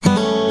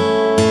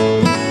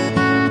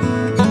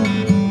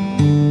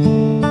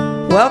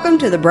Welcome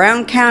to the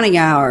Brown County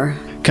Hour.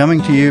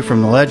 Coming to you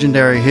from the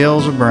legendary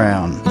hills of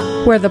Brown,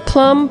 where the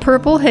plum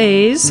purple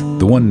haze,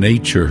 the one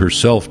nature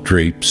herself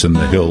drapes in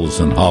the hills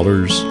and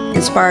hollers,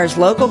 inspires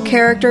local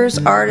characters,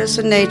 artists,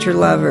 and nature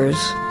lovers.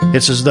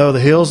 It's as though the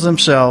hills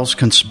themselves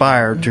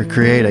conspired to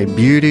create a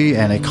beauty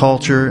and a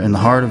culture in the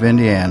heart of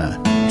Indiana.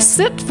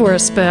 Sit for a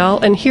spell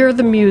and hear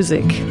the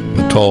music,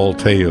 the tall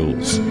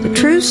tales, the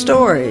true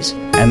stories,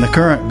 and the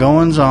current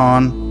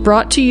goings-on,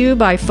 brought to you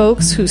by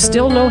folks who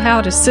still know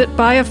how to sit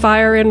by a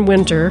fire in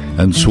winter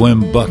and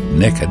swim buck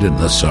naked in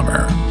the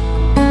summer.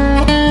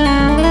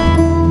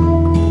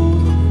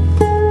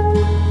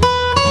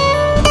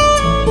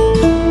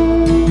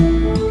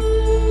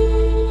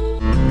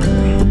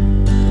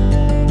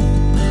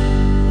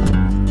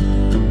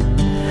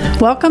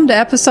 Welcome to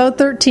episode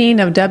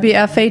 13 of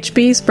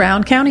WFHB's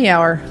Brown County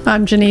Hour.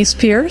 I'm Janice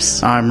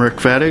Pearce. I'm Rick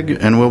Fettig,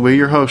 and we'll be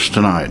your host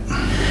tonight.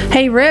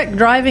 Hey Rick,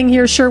 driving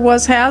here sure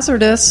was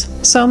hazardous.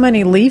 So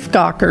many leaf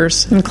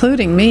gawkers,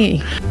 including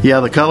me.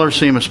 Yeah, the colors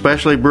seem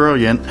especially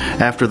brilliant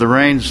after the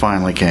rains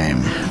finally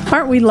came.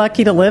 Aren't we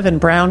lucky to live in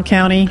Brown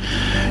County?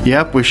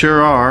 Yep, we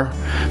sure are.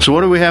 So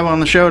what do we have on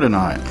the show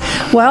tonight?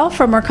 Well,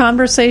 from our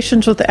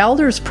Conversations with the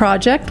Elders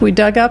project, we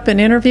dug up an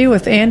interview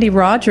with Andy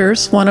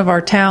Rogers, one of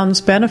our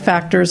town's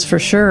benefactors for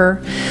sure.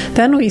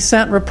 Then we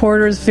sent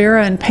reporters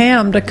Vera and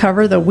Pam to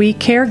cover the We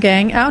Care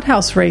Gang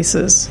Outhouse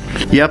Races.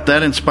 Yep,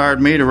 that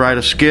inspired me to write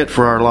a skit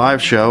for our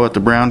live show at the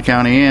Brown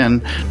County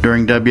Inn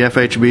during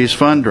WFHB's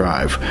Fund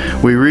Drive.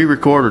 We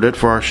re-recorded it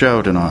for our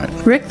show tonight.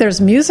 Rick,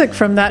 there's music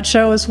from that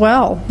show as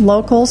well.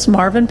 Locals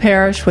Marvin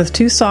Parrish with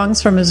 2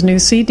 songs from his new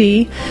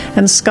CD,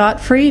 and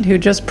Scott Freed, who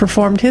just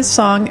performed his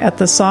song at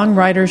the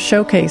Songwriters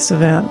Showcase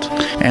event.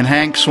 And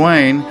Hank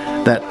Swain,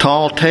 that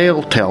tall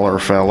tale teller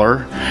feller,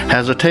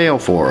 has a tale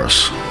for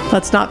us.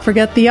 Let's not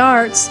forget the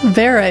arts.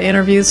 Vera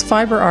interviews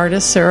fiber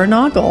artist Sarah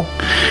Noggle.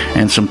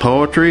 And some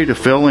poetry to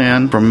fill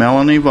in from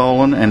Melanie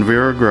Volan and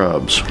Vera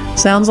Grubbs.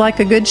 Sounds like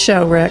a good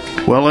show, Rick.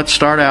 Well, let's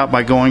start out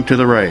by going to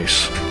the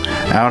race.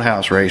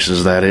 Outhouse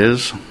Races, that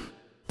is.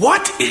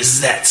 What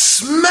is that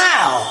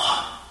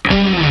smell?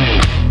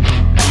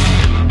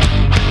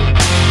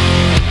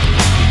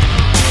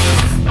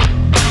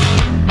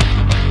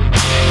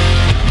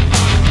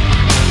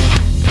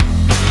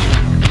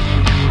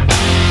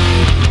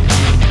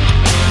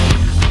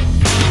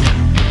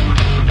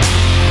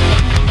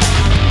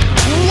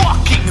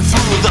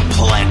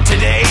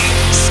 Today,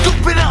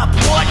 scooping up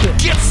what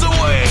gets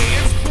away.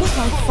 It's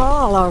like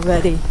fall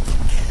already.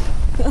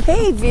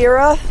 Hey,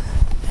 Vera.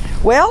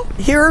 Well,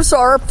 here's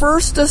our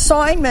first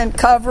assignment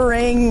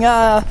covering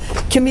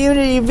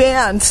community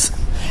events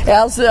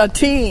as a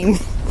team.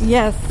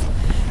 Yes.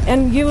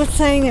 And you were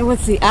saying it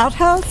was the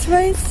Outhouse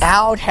Race?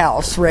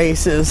 Outhouse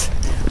Races.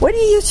 What do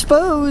you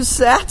suppose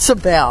that's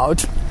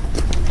about?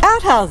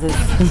 Outhouses.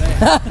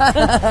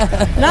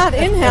 Not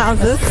in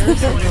houses.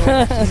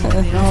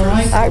 All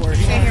right.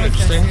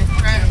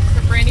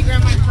 Brandy,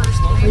 grab my purse.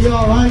 Are you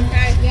all right?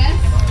 Yes.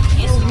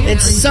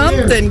 It's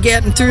something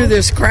getting through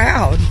this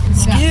crowd.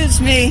 Excuse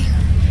me.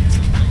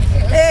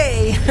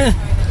 Hey.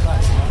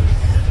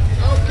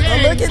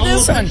 Okay. Look at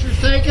this one.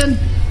 Taken.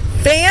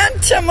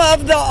 Phantom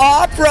of the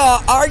Opera.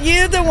 Are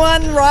you the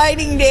one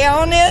writing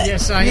down it?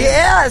 Yes, I am.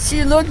 Yes,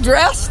 you look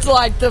dressed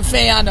like the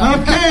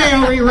Phantom. Okay,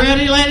 are we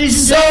ready,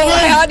 ladies and gentlemen?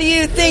 So, how do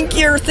you think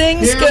your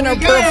thing's going to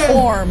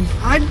perform?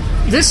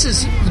 This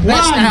is the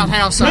best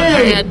outhouse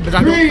I've had, but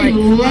I don't think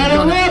I'm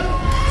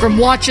gonna, from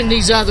watching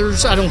these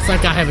others, I don't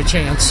think I have a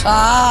chance.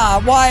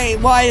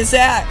 Why is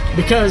that?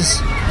 Because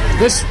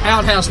this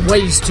outhouse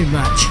weighs too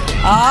much.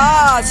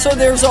 So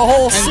there's a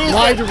whole secret. And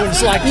lighter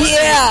ones like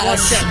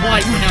yes. that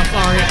white and how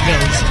far it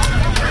goes.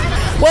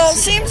 Well, it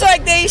seems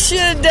like they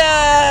should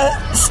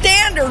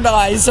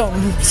standardize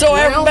them so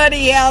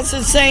everybody has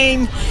the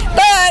same,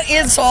 but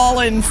it's all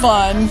in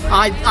fun.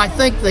 I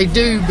think they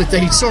do, but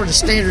they sort of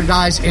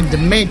standardize in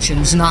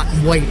dimensions, not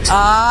weight.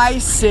 I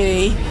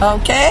see.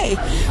 Okay.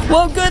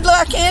 Well, good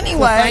luck anyway.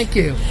 Well, thank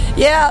you.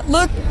 Yeah,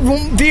 look,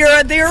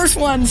 Vera, there's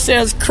one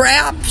says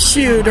crap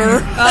shooter.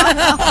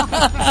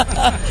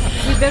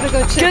 We better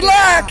go check Good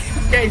luck.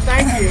 Okay,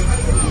 thank you.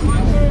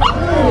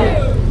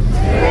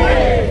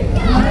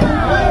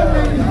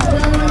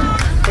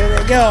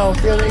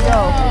 Here they go.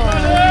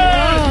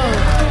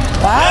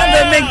 Wow,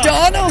 the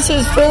McDonald's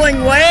is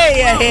pulling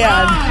way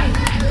ahead.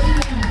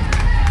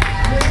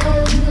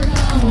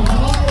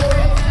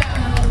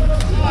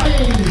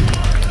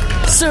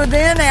 So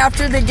then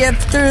after they get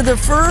through the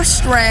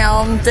first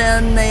round,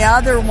 then the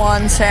other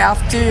ones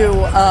have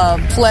to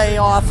play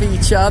off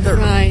each other.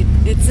 Right.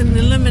 It's an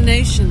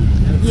elimination.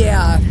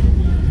 Yeah.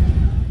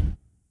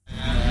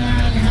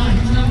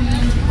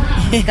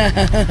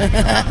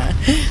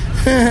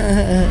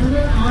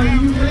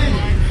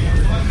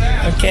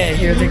 Okay,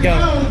 here they go.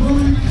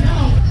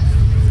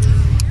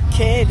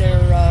 Okay, they're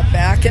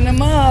backing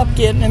them up,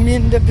 getting them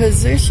into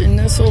position.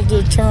 This will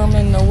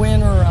determine the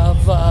winner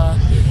of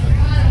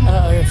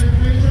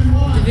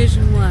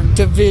Division 1.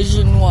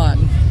 Division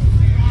 1.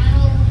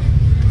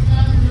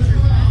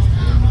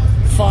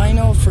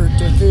 Final for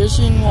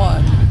Division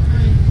 1.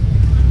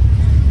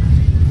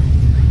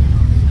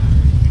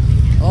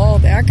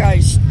 that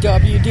guy's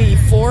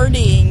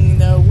WD-40ing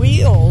the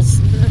wheels.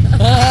 Slick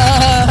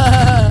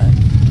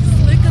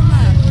 'em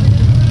up.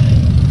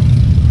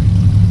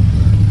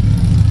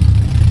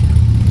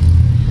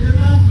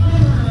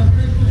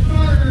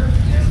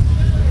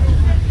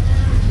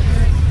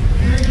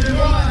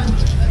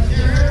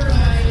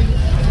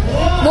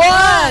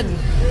 One,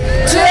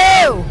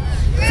 2,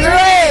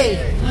 3,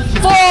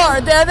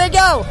 4. There they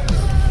go.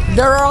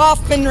 They're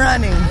off and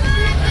running.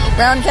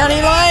 Brown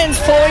County Lions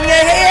pulling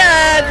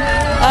ahead.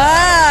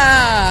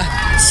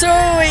 So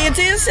it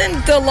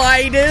isn't the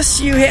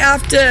lightest. You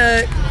have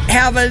to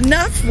have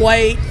enough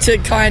weight to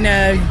kind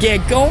of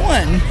get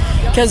going.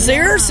 Because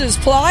theirs is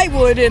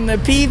plywood and the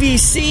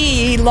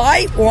PVC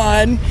light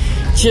one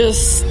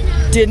just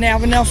didn't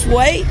have enough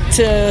weight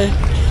to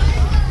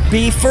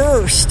be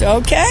first.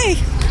 Okay.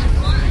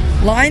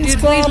 Lions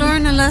Club. Did we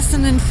learn a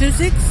lesson in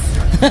physics?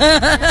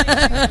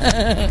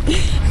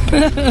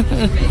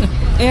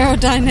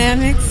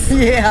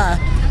 Aerodynamics? Yeah.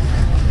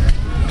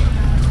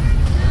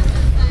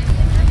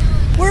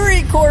 We're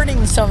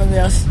recording some of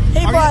this.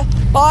 Hey,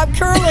 Bob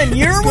Curlin,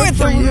 you're with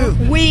the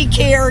We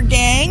Care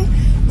gang.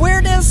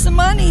 Where does the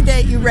money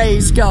that you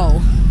raise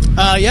go?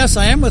 Yes,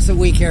 I am with the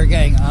We Care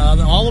gang.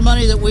 All the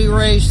money that we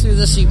raise through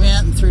this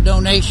event and through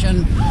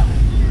donation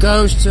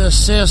goes to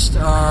assist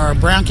our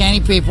Brown County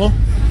people.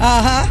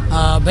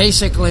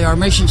 Basically, our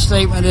mission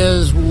statement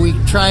is we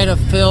try to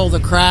fill the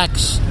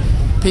cracks.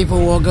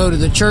 People will go to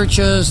the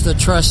churches, the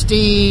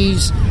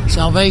trustees,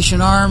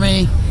 Salvation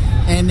Army,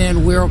 and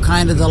then we're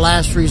kind of the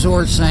last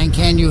resort saying,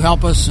 can you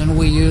help us? And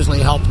we usually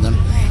help them.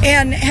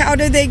 And how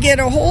do they get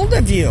a hold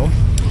of you?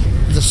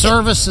 The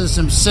services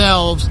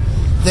themselves,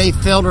 they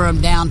filter them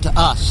down to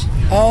us.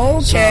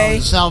 Okay. So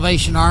the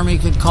Salvation Army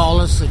could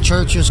call us, the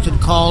churches could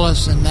call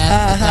us, and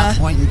at that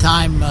point in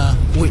time,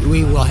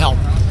 we will help.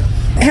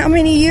 How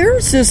many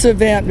years has this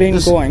event been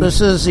going?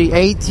 This is the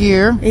 8th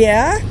year.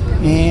 Yeah?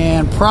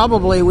 And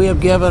probably we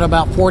have given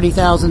about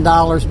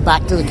 $40,000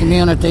 back to the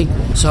community.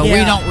 So we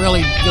don't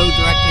really go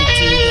directly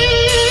to the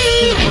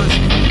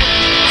person.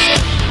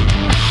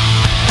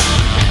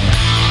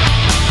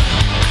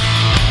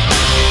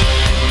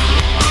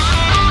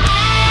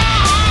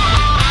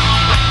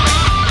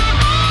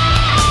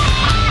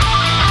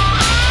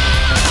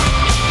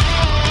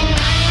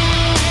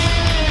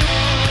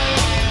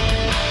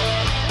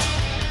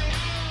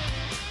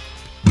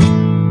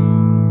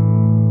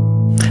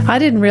 I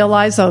didn't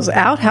realize those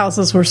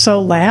outhouses were so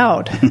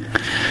loud.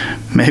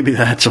 Maybe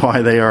that's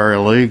why they are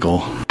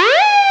illegal.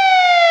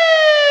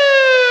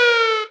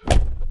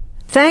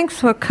 Thanks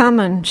for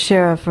coming,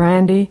 Sheriff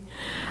Randy.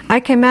 I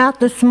came out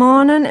this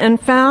morning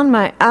and found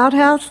my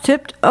outhouse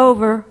tipped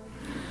over.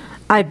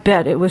 I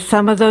bet it was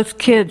some of those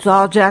kids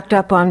all jacked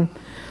up on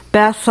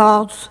bath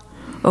salts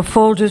or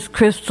Folgers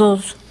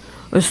crystals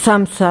or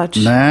some such.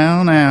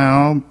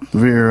 Now,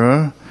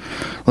 Vera,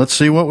 let's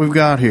see what we've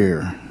got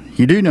here.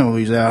 You do know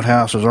these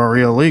outhouses are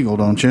illegal,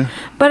 don't you?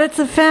 But it's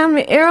a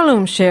family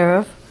heirloom,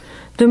 Sheriff.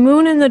 The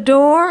moon in the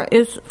door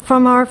is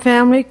from our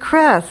family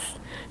crest.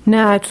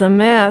 Now it's a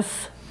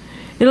mess.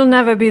 It'll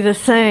never be the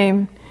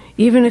same,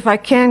 even if I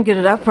can get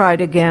it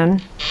upright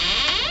again.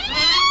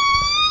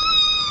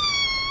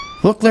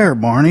 Look there,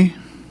 Barney.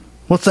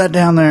 What's that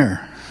down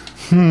there?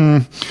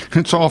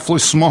 It's awfully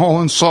small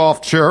and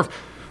soft, Sheriff.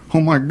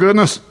 Oh, my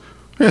goodness.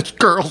 It's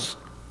girls'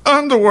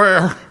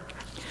 underwear.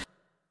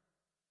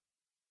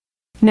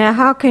 Now,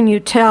 how can you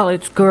tell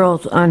it's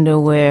girls'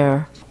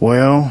 underwear?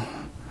 Well,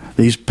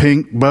 these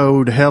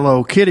pink-bowed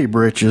Hello Kitty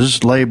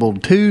britches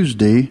labeled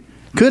Tuesday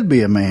could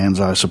be a man's,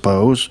 I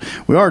suppose.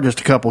 We are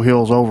just a couple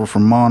hills over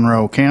from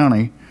Monroe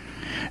County,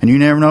 and you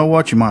never know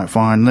what you might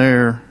find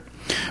there.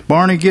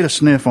 Barney, get a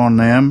sniff on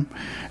them,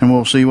 and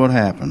we'll see what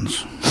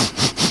happens.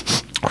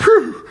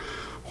 Whew.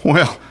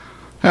 Well,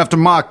 after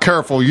my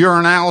careful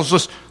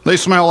urinalysis, they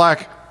smell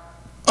like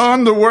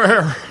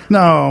underwear.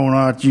 No,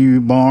 not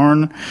you,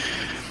 Barn.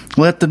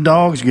 Let the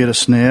dogs get a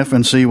sniff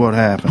and see what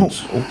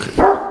happens. Oh, okay.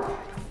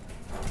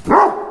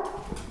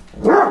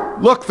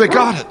 Look, they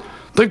got it.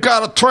 They've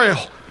got a trail.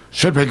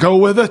 Should we go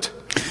with it?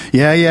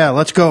 Yeah,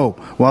 let's go,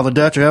 while the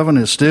Dutch oven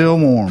is still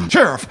warm.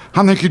 Sheriff,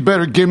 I think you'd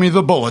better give me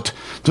the bullet.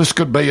 This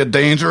could be a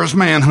dangerous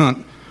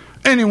manhunt.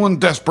 Anyone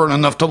desperate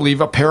enough to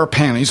leave a pair of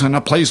panties in a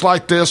place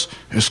like this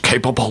is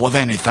capable of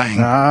anything.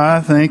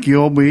 I think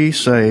you'll be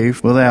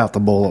safe without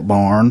the bullet,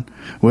 Barn.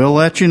 We'll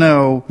let you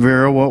know,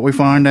 Vera, what we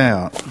find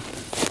out.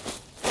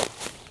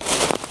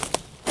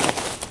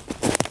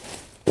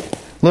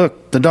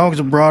 Look, the dogs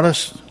have brought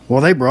us,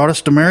 they brought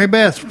us to Mary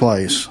Beth's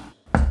place.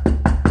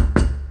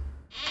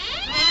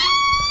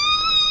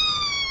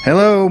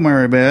 Hello,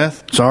 Mary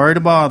Beth. Sorry to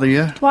bother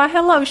you. Why,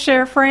 hello,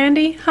 Sheriff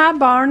Randy. Hi,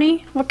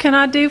 Barney. What can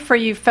I do for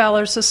you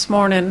fellers this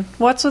morning?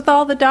 What's with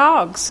all the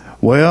dogs?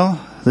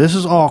 Well, this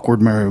is awkward,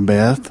 Mary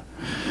Beth.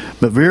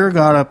 But Vera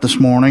got up this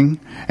morning,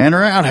 and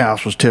her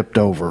outhouse was tipped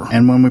over.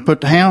 And when we put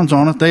the hounds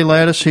on it, they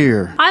led us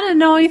here. I didn't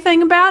know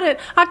anything about it.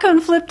 I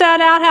couldn't flip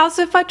that outhouse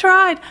if I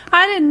tried.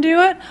 I didn't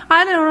do it.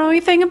 I didn't know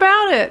anything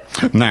about it.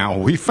 Now,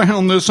 we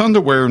found this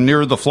underwear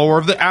near the floor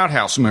of the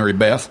outhouse, Mary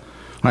Beth.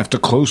 After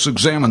close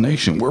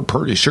examination, we're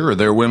pretty sure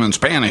they're women's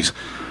panties.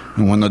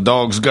 And when the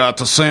dogs got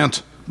the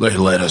scent, they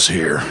let us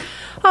hear.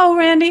 Oh,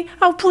 Randy,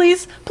 oh,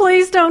 please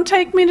don't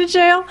take me to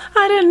jail.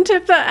 I didn't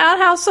tip that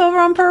outhouse over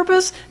on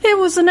purpose. It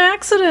was an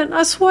accident,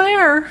 I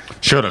swear.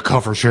 Should have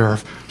covered,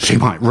 Sheriff. She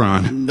might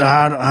run.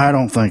 I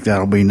don't think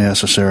that'll be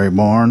necessary,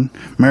 Barn.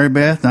 Mary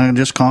Beth, now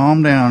just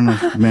calm down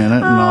a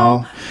minute and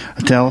I'll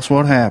tell us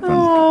what happened.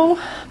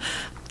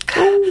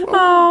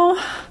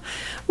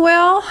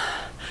 Well,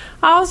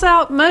 I was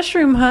out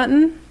mushroom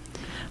hunting.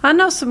 I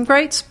know some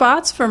great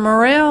spots for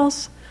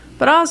morels,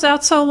 but I was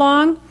out so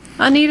long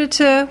I needed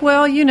to,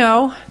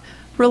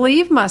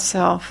 relieve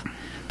myself.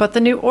 But the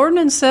new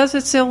ordinance says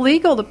it's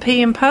illegal to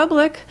pee in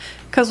public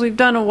because we've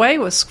done away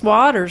with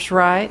squatters'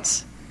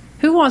 rights.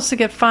 Who wants to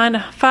get fined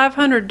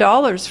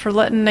 $500 for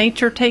letting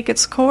nature take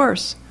its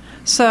course?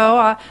 So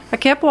I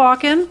kept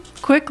walking,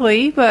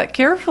 quickly but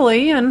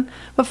carefully, and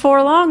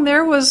before long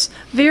there was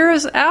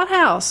Vera's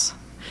outhouse.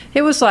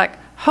 It was like,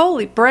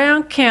 holy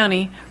Brown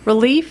County,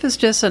 relief is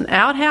just an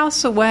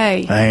outhouse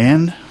away.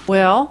 And?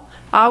 Well,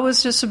 I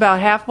was just about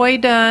halfway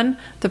done.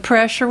 The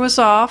pressure was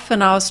off,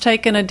 and I was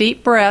taking a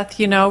deep breath,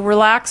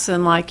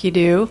 relaxing like you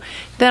do.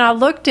 Then I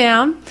looked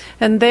down,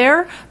 and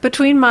there,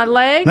 between my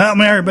legs... Now,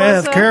 Mary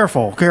Beth,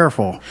 careful.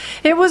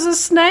 It was a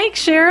snake,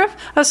 Sheriff.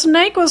 A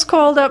snake was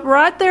coiled up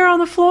right there on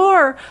the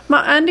floor.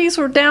 My undies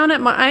were down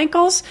at my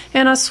ankles,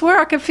 and I swear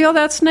I could feel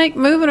that snake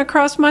moving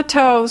across my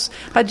toes.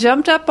 I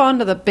jumped up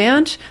onto the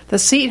bench. The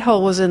seat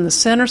hole was in the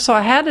center, so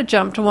I had to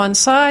jump to one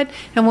side,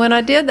 and when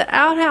I did, the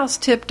outhouse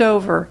tipped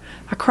over.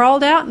 I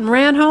crawled out and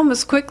ran home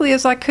as quickly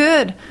as I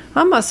could.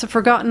 I must have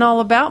forgotten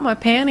all about my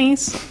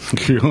panties.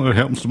 Yeah, it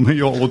happens to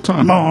me all the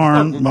time.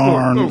 Barn.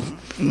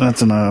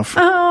 That's enough.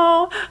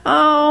 Oh.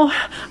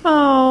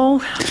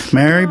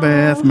 Mary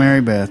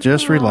Beth,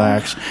 just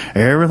relax.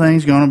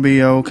 Everything's going to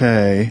be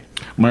okay.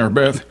 Mary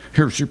Beth,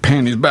 here's your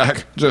panties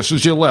back, just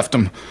as you left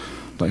them.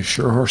 They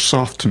sure are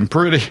soft and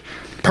pretty.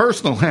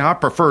 Personally, I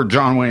prefer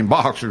John Wayne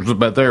boxers,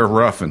 but they're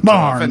rough and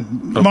tough.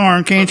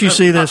 Barn, can't you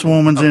see this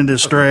woman's in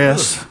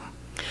distress?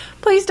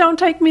 Please don't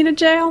take me to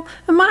jail.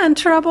 Am I in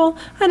trouble?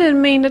 I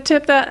didn't mean to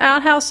tip that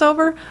outhouse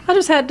over. I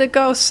just had to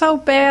go so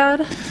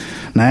bad.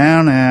 Now,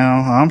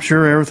 I'm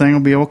sure everything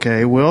will be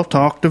okay. We'll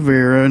talk to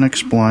Vera and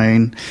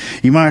explain.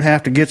 You might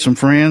have to get some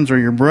friends or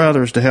your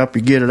brothers to help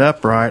you get it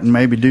upright and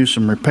maybe do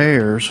some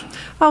repairs.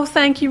 Oh,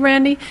 thank you,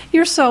 Randy.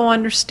 You're so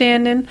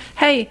understanding.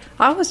 Hey,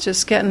 I was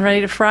just getting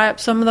ready to fry up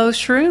some of those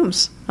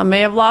shrooms. I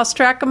may have lost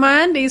track of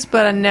my undies,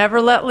 but I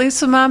never let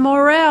loose of my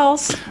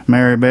morels.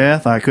 Mary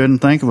Beth, I couldn't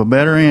think of a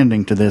better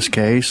ending to this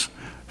case.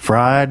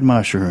 Fried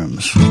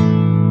mushrooms.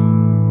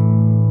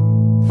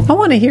 I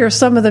want to hear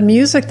some of the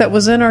music that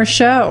was in our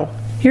show.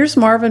 Here's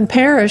Marvin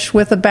Parrish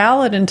with a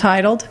ballad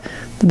entitled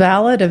The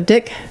Ballad of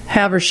Dick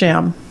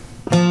Haversham.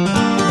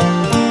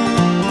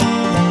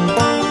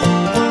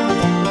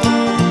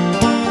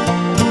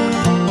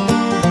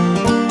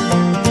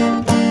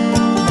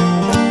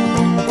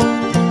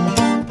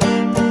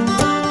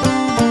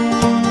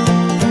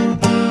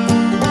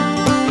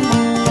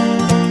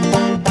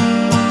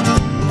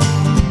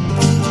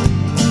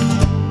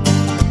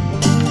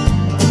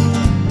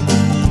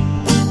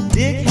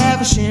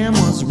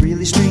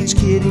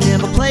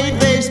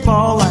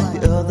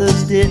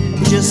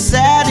 He just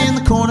sat in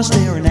the corner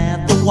staring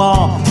at the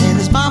wall, and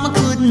his mama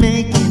couldn't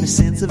make any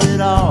sense of it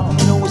all.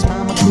 No, his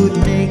mama couldn't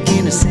make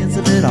any sense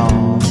of it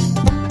all.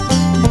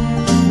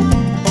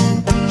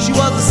 She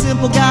was a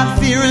simple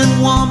God-fearing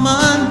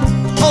woman,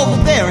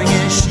 overbearing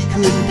as she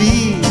could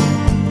be.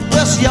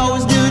 Well, she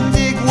always knew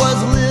Dick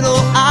was a little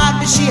odd,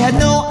 but she had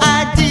no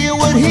idea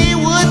what he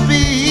would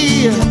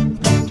be.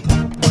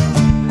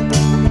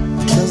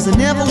 'Cause there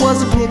never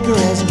was a picker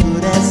as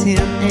good as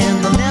him,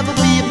 and there'll never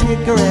be a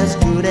picker as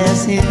good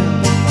as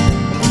him.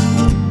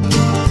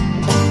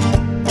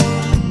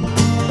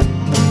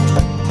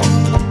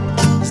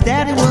 His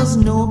daddy was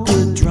no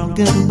good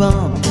drunken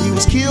bum. He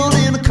was killed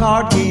in a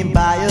card game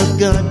by a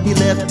gun. He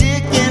left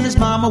Dick and his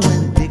mama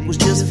when Dick was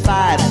just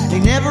 5. They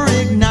never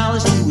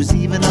acknowledged he was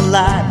even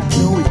alive.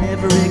 No, he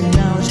never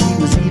acknowledged he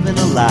was even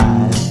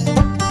alive.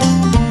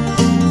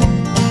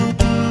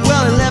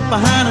 Well, he left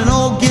behind an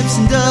old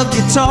Gibson Dove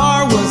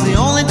guitar. Was the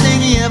only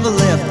thing he ever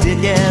left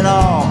Dick at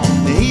all.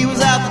 He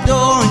was out the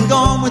door and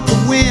gone with the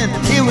wind.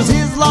 It was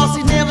his loss,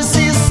 he'd never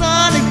see his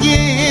son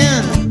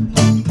again.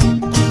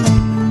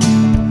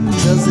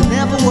 'Cause there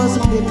never was a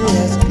picker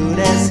as good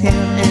as him,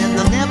 and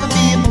there'll never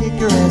be a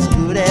picker as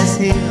good as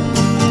him.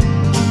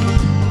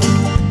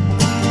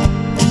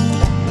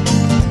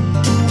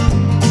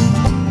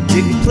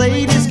 Dick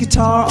played his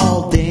guitar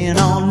all day and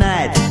all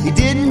night. He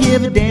didn't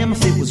give a damn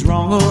if it was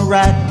wrong or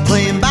right.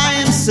 Playing by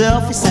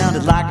himself, he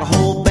sounded like a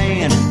whole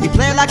band. He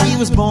played like he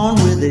was born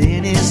with it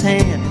in his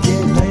hand.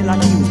 Yeah, he played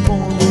like he was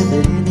born with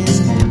it in his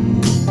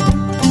hand.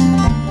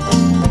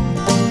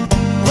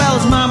 Well,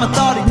 his mama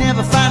thought he'd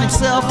never find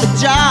himself a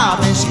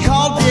job, and she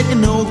called Dick a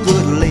no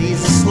good lazy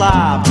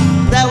slob.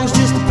 That was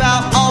just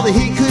about all that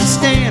he could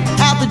stand.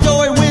 Out the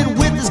door he went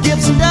with his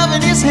Gibson Dove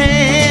in his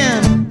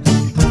hand.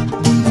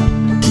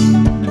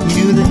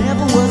 He knew there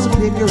never was a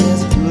picker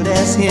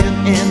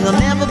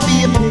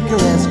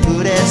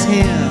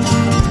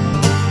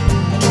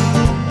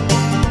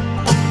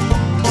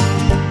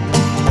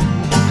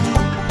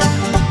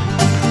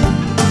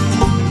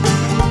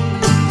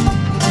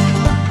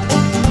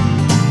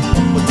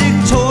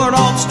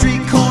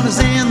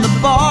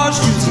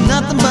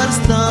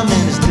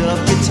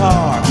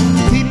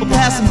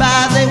passing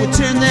by, they would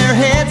turn their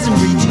heads and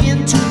reach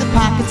into the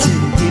pockets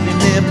and give him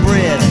their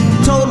bread.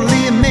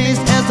 Totally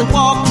amazed as they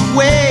walked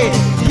away,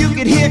 you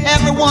could hear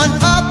every one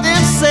of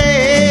them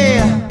say,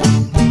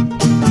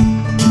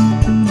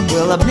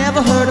 well, I've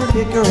never heard a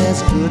picker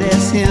as good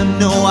as him.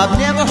 No, I've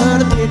never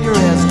heard a picker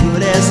as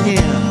good as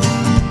him.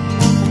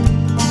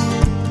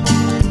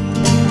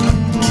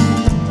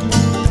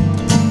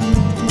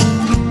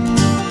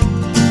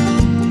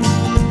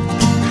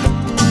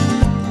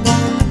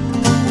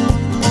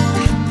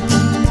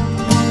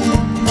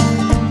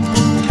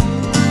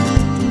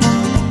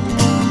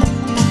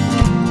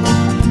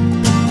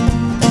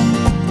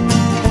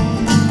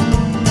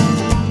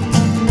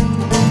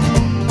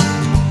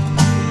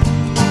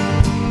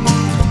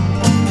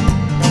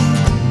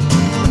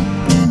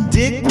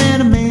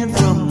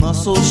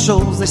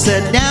 Shows. They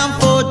sat down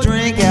for a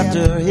drink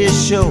after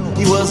his show.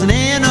 He was an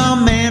A&R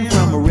man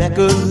from a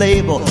record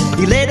label.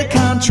 He laid a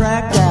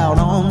contract out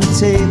on the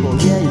table.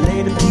 Yeah, he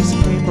laid a piece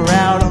of paper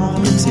out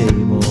on the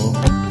table.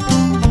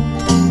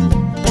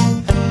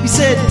 He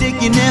said,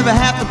 Dick, you never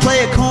have to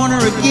play a corner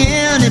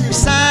again if you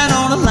sign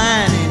on a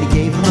line, and he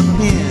gave him a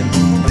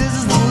pen. This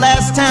is the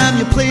last time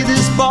you play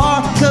this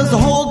bar, 'cause the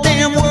whole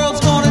damn world's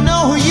gonna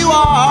know who you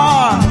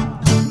are.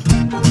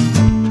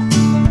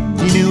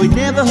 He knew he'd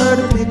never heard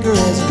a picker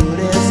as good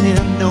as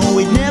him. No,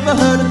 he'd never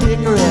heard a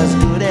picker as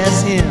good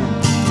as him.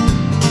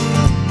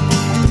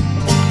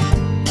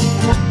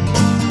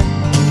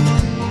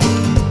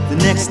 The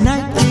next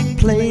night Dick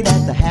played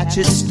at the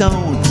Hatchet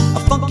Stone, a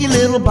funky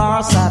little bar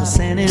outside of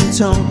San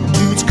Antone.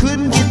 Dudes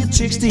couldn't get the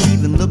chicks to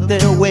even look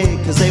their way,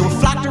 'cause they were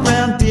flocked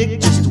around Dick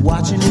just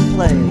watching him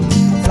play.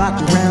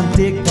 Flocked around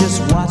Dick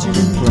just watching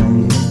him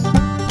play.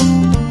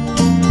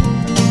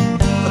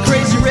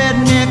 Crazy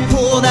redneck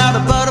pulled out a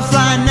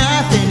butterfly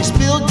knife and he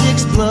spilled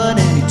Dick's blood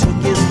and he took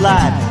his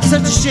life.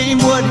 Such a shame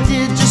what he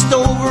did just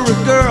over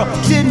a girl.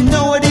 Didn't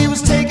know what he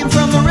was taking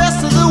from the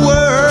rest of the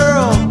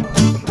world.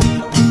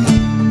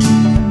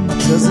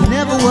 'Cause there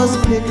never was a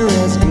picker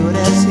as good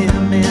as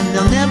him, and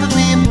there'll never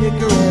be a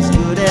picker as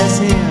good as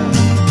him.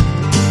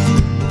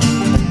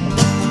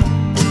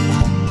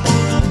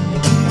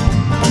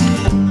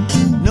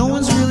 No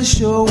one's really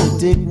sure where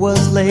Dick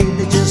was laid.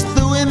 They just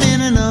threw him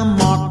in an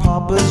unmarked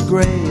pauper's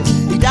grave.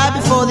 He died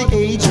before the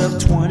age of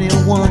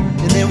 21,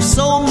 and there was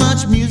so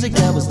much music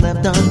that was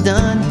left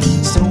undone.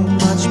 So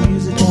much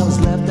music that was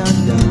left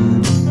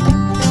undone.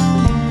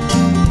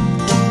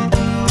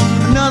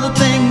 Another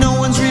thing no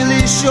one's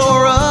really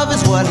sure of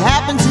is what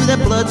happened to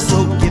that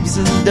blood-soaked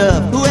Gibson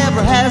Dove.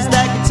 Whoever has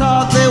that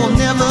guitar, they will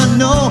never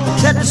know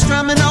that they're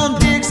strumming on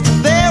Dick's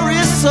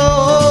very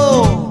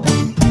soul.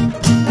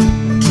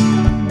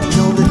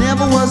 No, there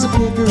never was a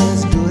picker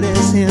as good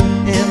as him,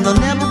 and there'll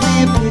never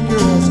be a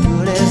picker as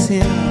good as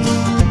him.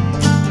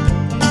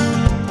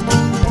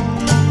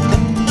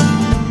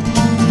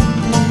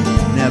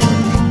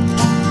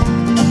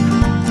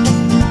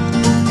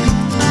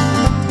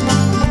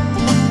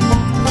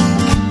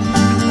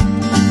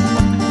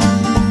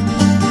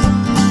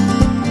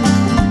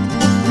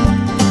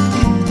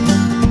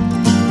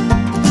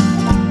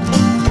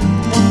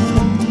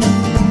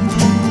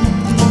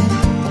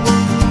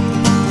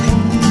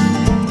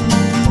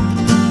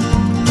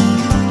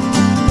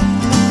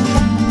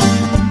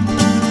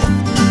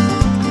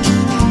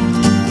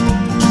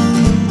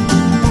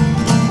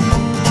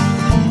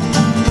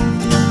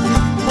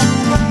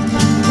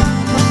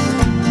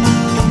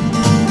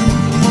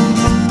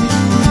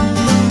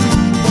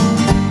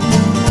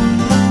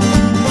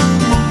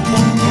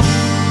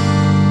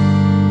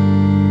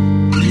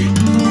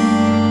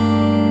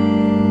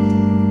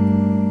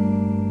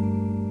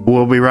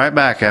 We'll be right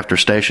back after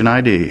station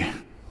ID.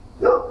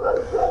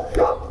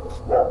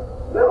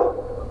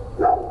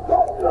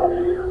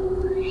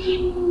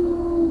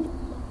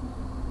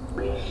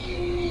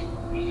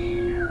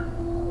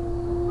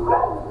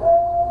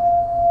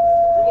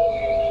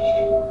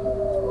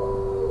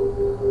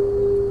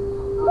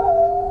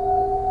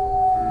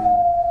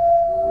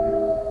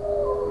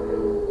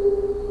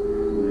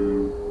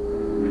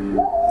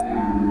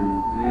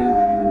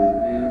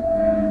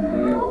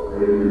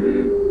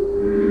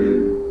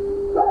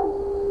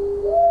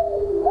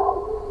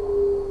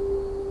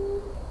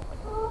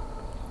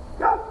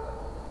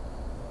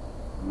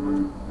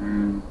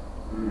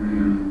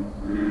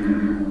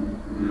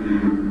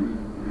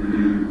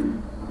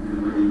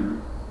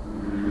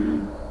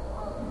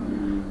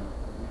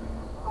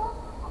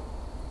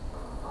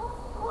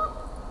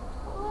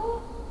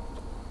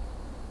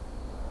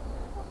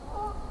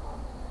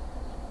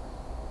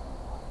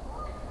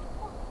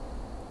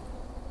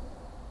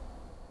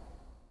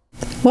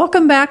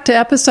 Welcome back to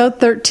episode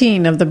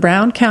 13 of the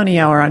Brown County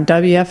Hour on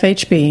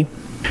WFHB.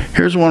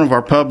 Here's one of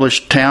our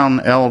published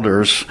town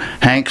elders,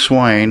 Hank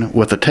Swain,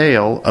 with a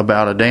tale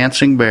about a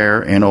dancing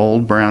bear in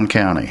old Brown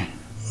County.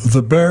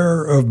 The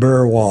Bear of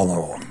Bear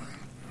Wallow.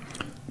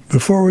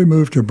 Before we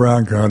moved to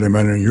Brown County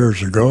many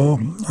years ago,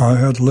 I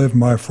had lived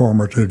my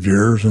formative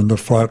years in the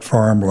flat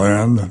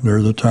farmland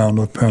near the town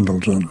of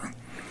Pendleton.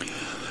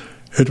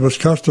 It was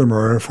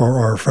customary for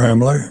our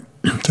family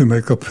to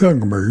make a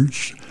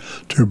pilgrimage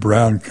to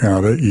Brown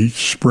County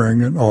each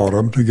spring and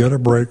autumn to get a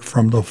break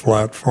from the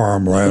flat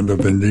farmland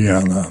of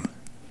Indiana.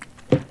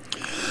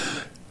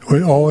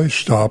 We always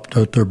stopped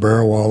at the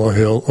Bear Wallow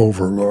Hill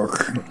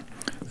Overlook.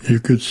 You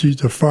could see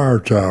the fire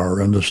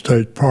tower in the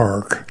state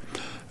park,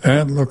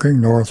 and looking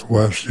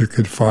northwest you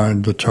could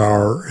find the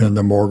tower in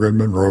the Morgan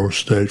Monroe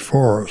State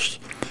Forest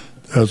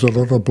as a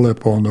little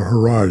blip on the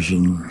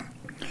horizon.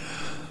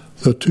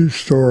 The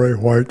two-story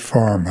white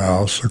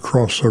farmhouse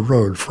across the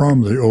road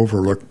from the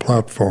Overlook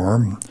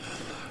platform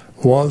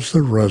was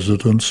the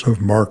residence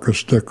of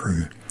Marcus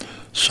Dickery,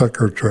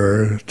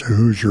 secretary to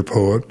Hoosier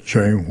poet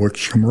James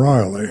Whitcomb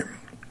Riley.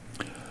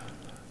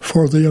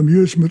 For the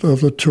amusement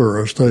of the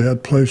tourists, they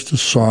had placed a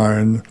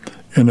sign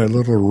in a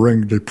little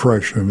ring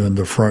depression in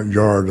the front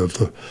yard of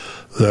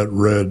that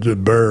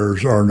read,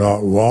 "Bears are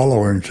not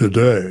wallowing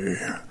today."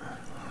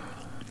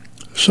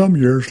 Some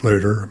years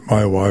later,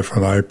 my wife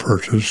and I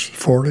purchased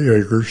 40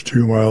 acres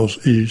 2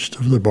 miles east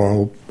of the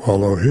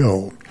Wallow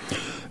Hill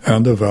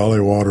and the valley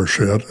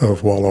watershed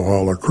of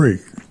Wallahalla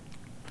Creek.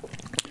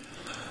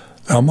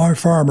 Now, my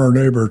farmer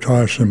neighbor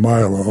Tyson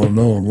Milo,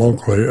 known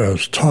locally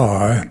as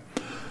Ty,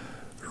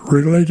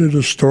 related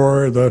a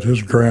story that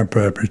his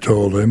grandpappy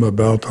told him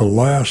about the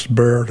last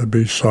bear to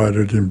be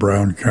sighted in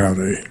Brown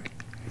County.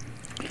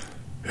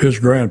 His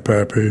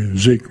grandpappy,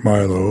 Zeke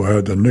Milo,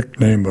 had the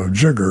nickname of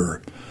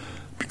Jigger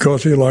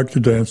because he liked to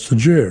dance the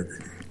jig.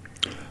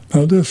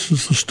 Now, this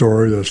is the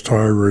story as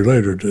Ty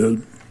related it.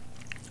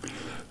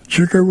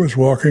 Jigger was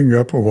walking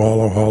up a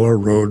Wallahalla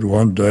Road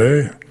one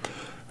day.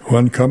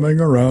 When coming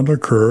around a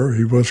curve,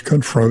 he was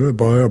confronted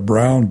by a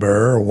brown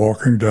bear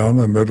walking down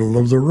the middle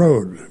of the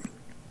road.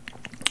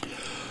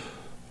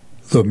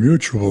 The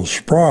mutual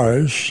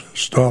surprise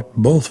stopped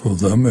both of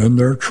them in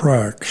their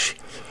tracks.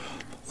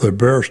 The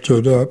bear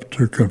stood up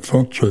to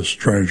confront the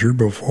stranger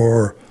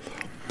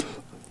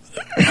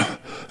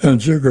and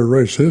Jigger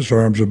raised his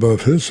arms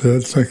above his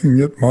head, thinking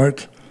it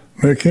might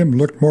make him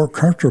look more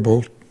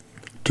comfortable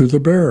to the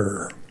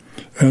bear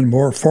and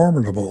more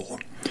formidable.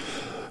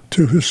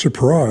 To his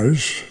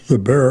surprise, the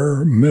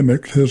bear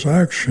mimicked his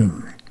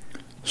action.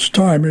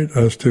 Stymied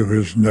as to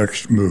his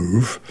next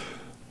move,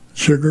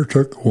 Jigger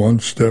took one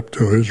step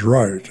to his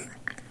right.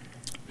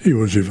 He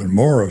was even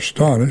more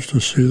astonished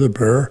to see the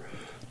bear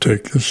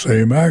take the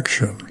same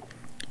action.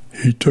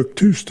 He took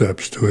 2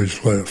 steps to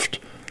his left,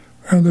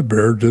 and the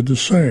bear did the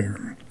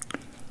same.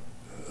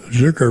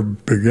 Jigger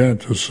began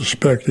to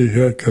suspect he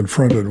had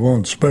confronted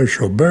one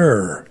special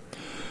bear.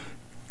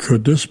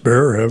 Could this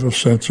bear have a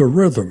sense of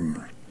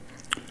rhythm?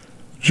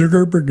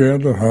 Jigger began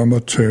to hum a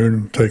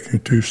tune,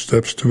 taking 2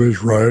 steps to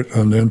his right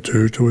and then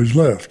 2 to his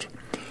left.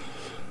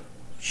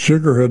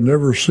 Jigger had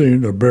never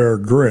seen a bear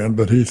grin,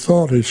 but he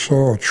thought he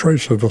saw a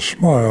trace of a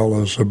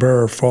smile as the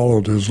bear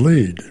followed his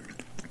lead.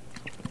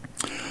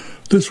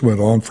 This went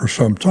on for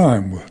some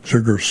time, with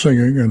Jigger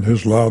singing in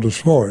his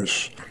loudest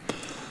voice.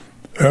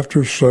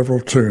 After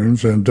several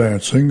tunes and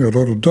dancing, a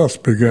little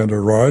dust began to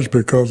rise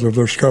because of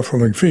their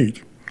scuffling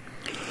feet.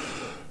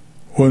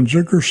 When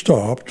Jigger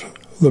stopped,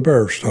 the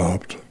bear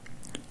stopped.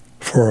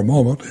 For a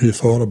moment, he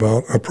thought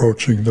about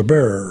approaching the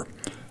bear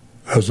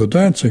as a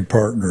dancing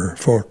partner,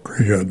 for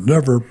he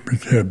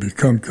had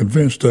become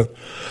convinced that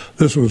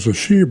this was a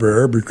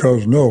she-bear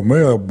because no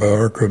male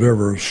bear could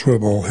ever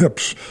swivel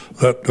hips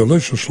that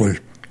deliciously.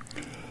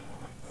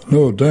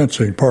 No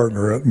dancing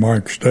partner at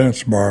Mike's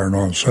Dance Barn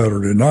on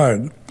Saturday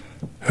night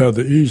had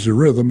the easy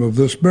rhythm of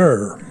this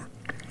bear.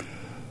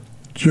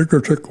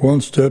 Jigger took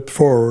 1 step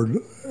forward,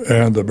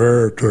 and the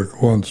bear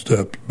took 1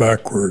 step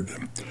backward.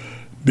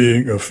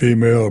 Being a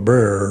female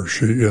bear,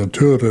 she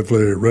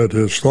intuitively read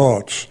his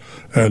thoughts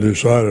and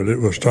decided it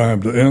was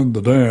time to end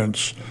the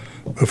dance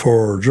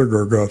before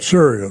Jigger got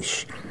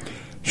serious.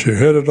 She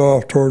headed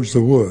off towards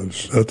the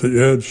woods. At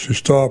the edge, she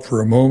stopped for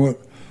a moment,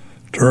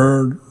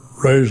 turned,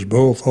 raised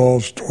both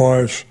paws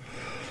twice,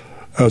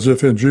 as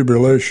if in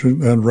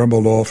jubilation, and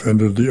rumbled off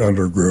into the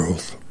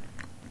undergrowth.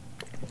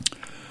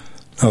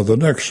 Now, the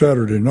next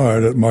Saturday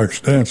night at Mike's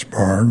Dance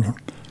Barn,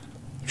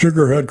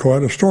 Jigger had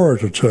quite a story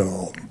to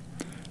tell.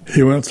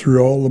 He went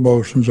through all the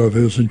motions of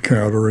his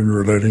encounter in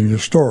relating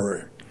his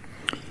story.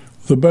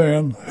 The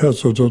band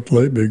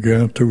hesitantly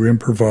began to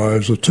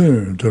improvise a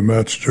tune to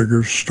match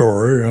Jigger's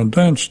story and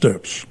dance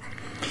steps.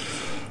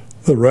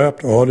 The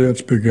rapt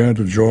audience began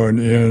to join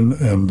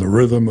in the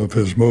rhythm of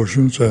his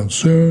motions, and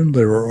soon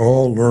they were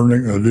all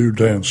learning a new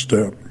dance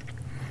step.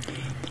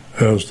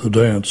 As the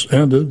dance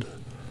ended,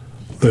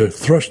 they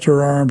thrust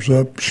their arms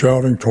up,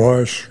 shouting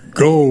twice,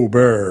 "Go,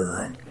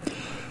 Bear!"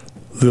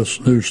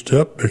 This new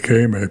step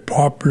became a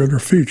popular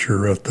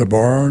feature at the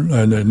barn,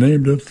 and they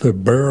named it the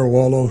Bear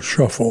Wallow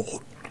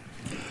Shuffle.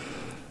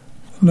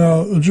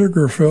 Now,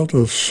 Jigger felt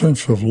a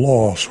sense of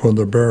loss when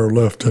the bear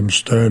left him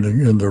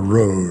standing in the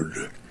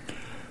road.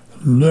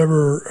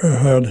 Never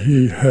had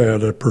he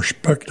had a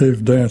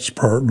prospective dance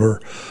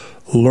partner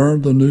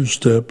learn the new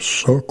steps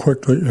so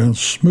quickly and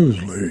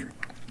smoothly,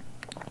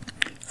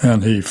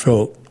 and he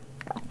felt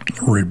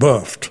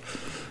rebuffed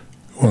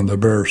when the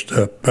bear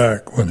stepped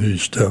back when he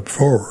stepped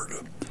forward.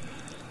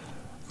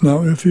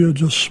 Now, if he had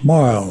just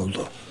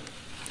smiled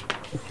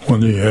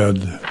when he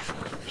had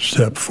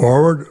stepped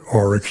forward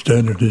or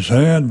extended his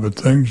hand, but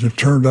things had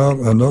turned out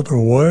another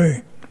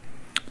way.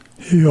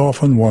 He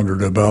often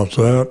wondered about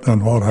that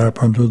and what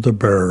happened to the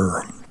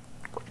bear.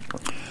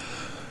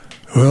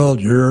 Well,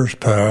 years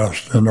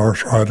passed, and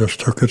arthritis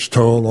took its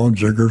toll on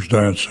Jigger's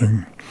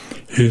dancing.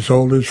 He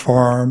sold his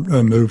farm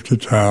and moved to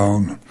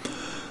town,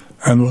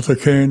 and with a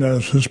cane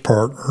as his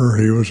partner,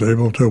 he was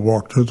able to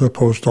walk to the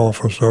post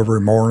office every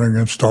morning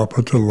and stop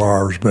at the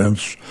lawyer's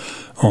bench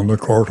on the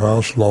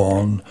courthouse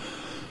lawn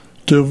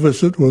to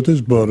visit with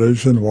his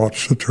buddies and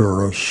watch the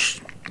tourists.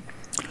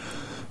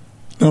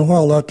 Now,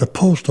 while at the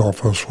post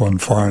office one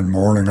fine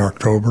morning,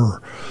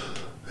 October,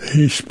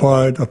 he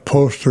spied a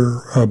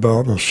poster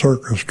about a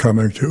circus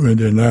coming to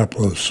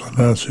Indianapolis, and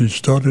as he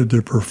studied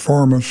the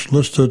performance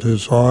listed,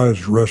 his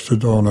eyes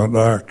rested on an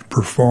act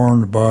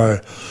performed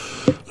by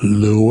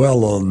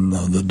Llewellyn,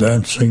 the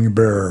dancing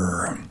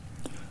bear.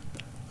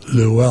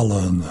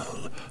 Llewellyn,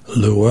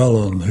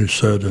 Llewellyn, he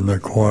said in a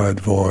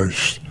quiet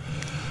voice.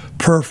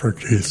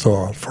 Perfect, he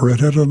thought, for it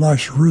had a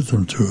nice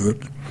rhythm to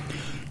it.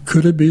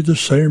 Could it be the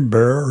same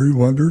bear, he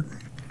wondered?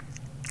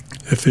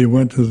 If he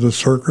went to the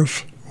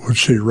circus, would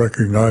she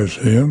recognize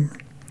him?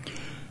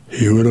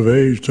 He would have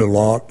aged a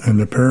lot in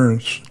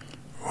appearance,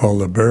 while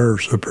the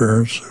bear's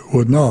appearance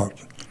would not.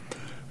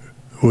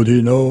 Would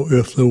he know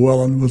if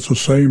Llewellyn was the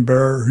same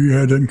bear he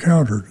had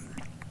encountered?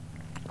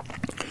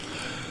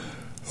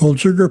 Well,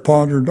 Jigger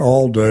pondered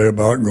all day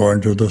about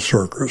going to the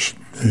circus.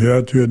 He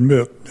had to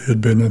admit he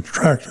had been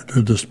attracted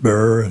to this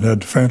bear and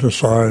had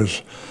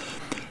fantasized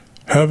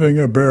having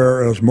a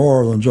bear as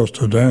more than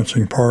just a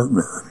dancing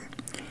partner.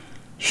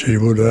 She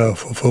would have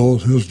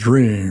fulfilled his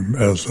dream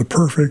as the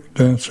perfect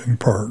dancing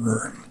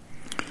partner.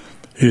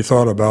 He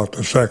thought about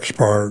the sex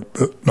part,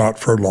 but not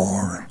for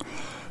long.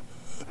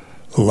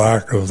 The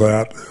lack of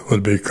that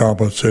would be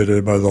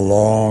compensated by the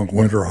long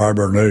winter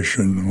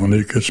hibernation when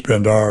he could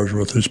spend hours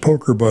with his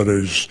poker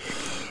buddies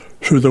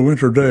through the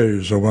winter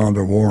days around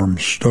a warm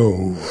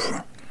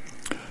stove.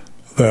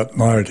 That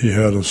night he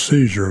had a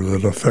seizure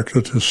that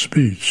affected his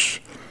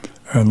speech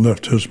and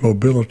left his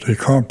mobility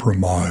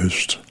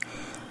compromised.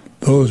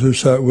 Those who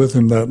sat with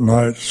him that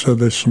night said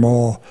they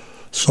saw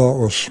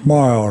a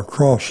smile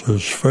across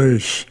his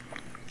face,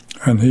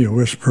 and he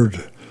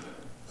whispered,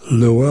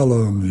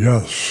 Llewellyn,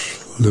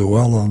 yes,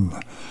 Llewellyn,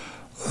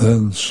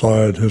 then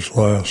sighed his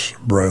last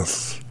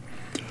breath.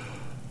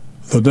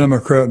 The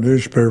Democrat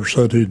newspaper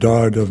said he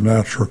died of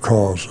natural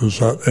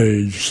causes at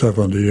age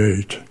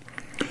 78.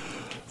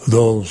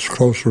 Those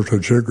closer to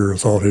Jigger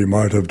thought he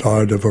might have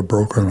died of a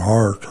broken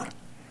heart.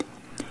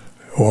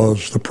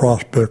 Was the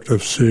prospect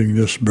of seeing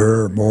this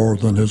bear more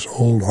than his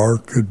old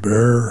heart could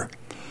bear?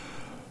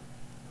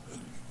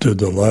 Did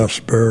the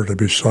last bear to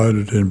be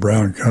sighted in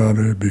Brown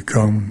County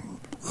become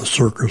the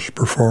circus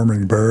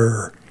performing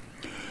bear?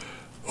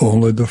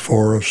 Only the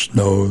forest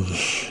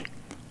knows.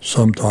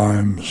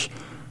 Sometimes,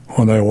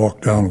 when I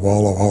walk down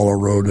Walla Walla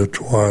Road at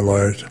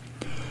twilight,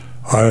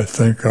 I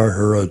think I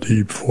hear a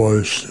deep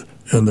voice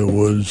in the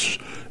woods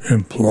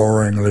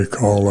imploringly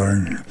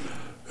calling,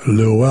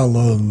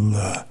 Llewellyn,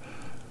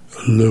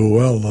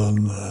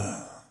 Llewellyn.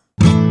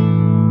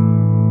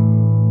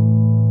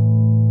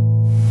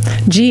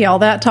 Gee, all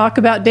that talk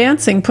about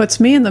dancing puts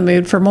me in the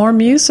mood for more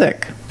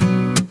music.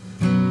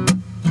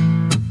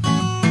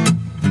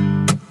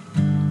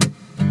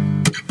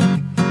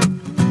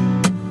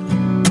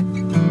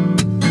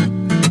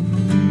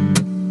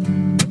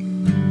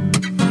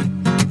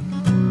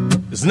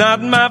 It's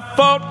not my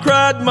fault,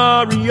 cried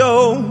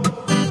Mario.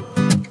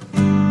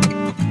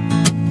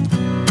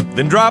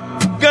 Then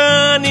dropped the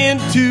gun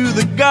into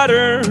the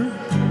gutter.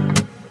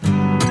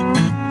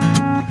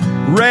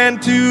 Ran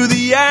to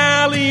the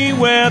alley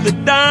where the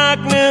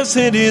darkness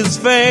hid his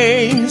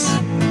face.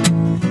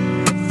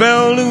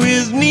 Fell to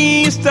his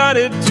knees,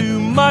 started to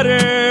mutter.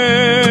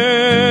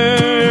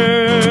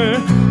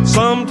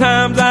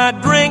 Sometimes I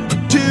drink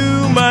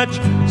too much.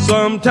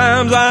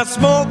 Sometimes I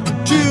smoke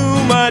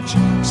too much.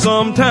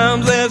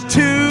 Sometimes there's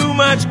too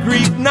much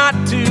grief not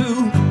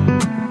to.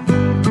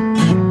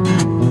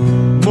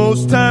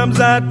 Most times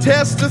I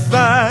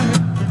testify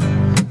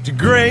to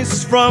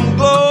grace from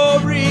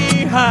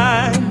glory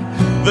high.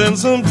 Then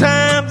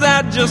sometimes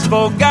I just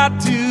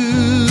forgot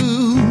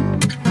to.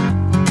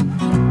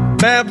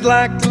 Babs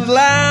like the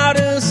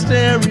loudest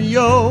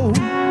stereo.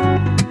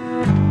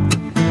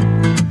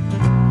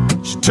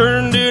 She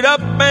turned it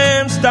up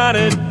and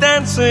started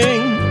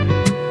dancing.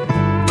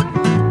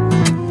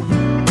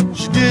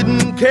 She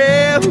didn't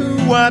care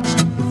who watched.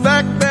 In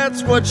fact,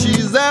 that's what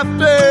she's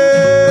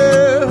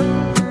after.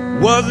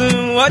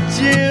 Wasn't what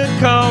you'd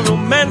call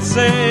romancing.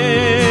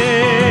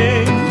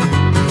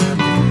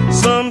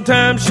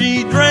 Sometimes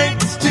she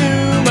drinks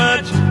too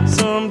much.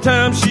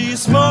 Sometimes she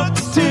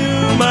smokes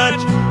too much.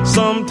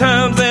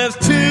 Sometimes there's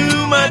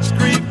too much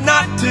grief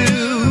not to.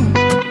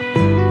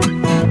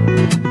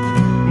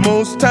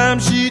 Most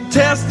times she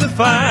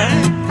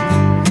testified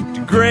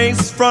to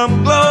grace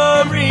from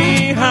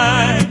glory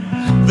high.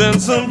 Then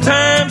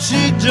sometimes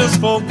she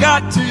just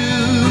forgot to.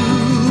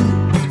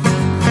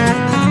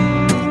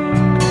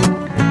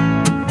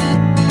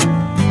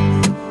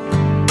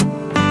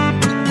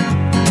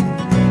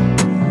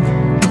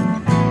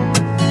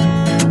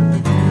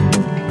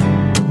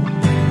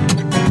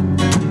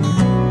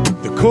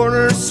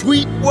 corner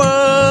suite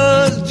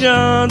was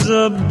John's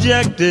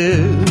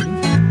objective,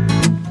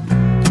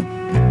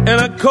 and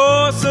of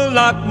course a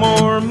lot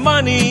more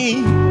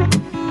money.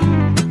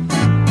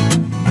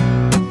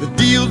 The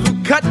deals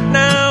were cut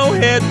now,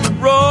 had to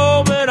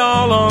roll it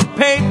all on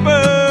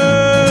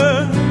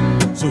paper.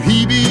 So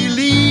he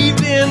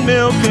believed in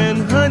milk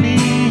and honey.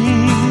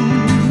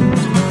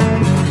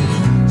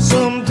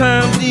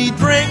 Sometimes he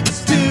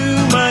drinks too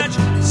much,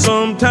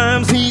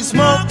 sometimes he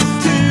smokes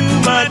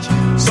too much,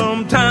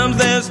 sometimes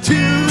there's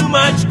too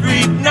much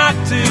grief not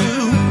to.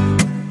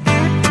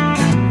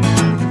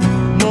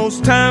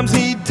 Most times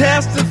he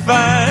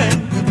testified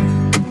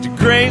to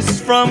grace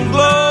from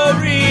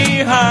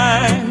glory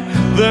high,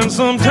 then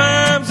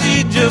sometimes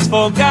he just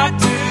forgot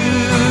to.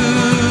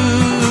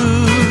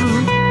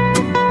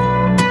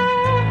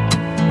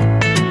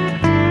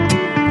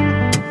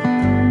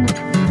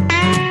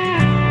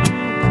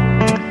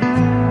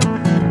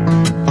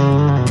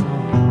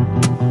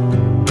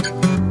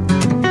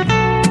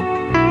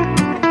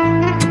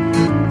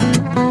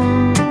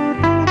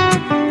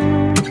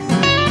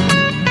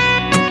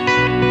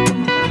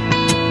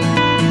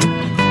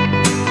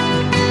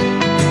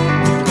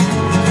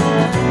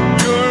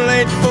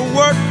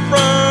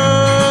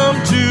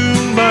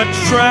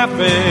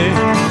 Traffic,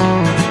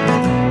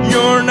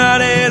 you're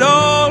not at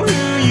all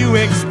who you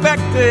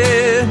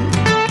expected.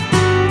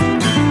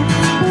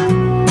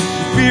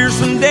 Fear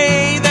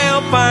someday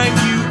they'll find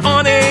you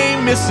on a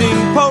missing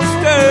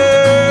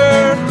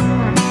poster,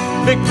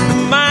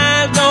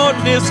 victimized or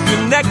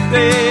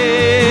disconnected.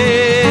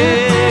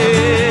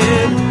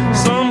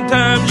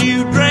 Sometimes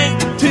you drank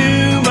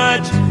too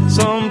much,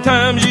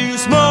 sometimes you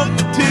smoked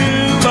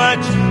too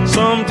much,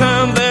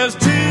 sometimes there's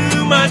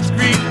too much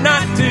grief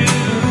not to.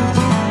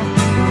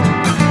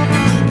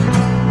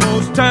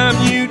 Time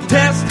you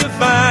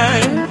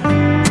testify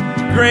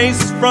to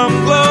grace from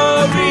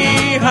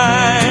glory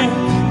high,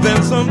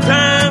 then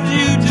sometimes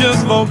you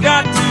just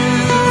forgot to.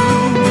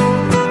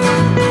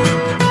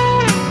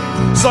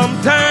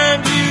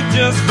 Sometimes you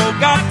just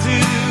forgot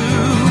to.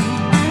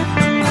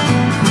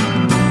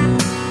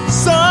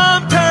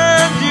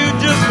 Sometimes you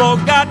just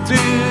forgot to.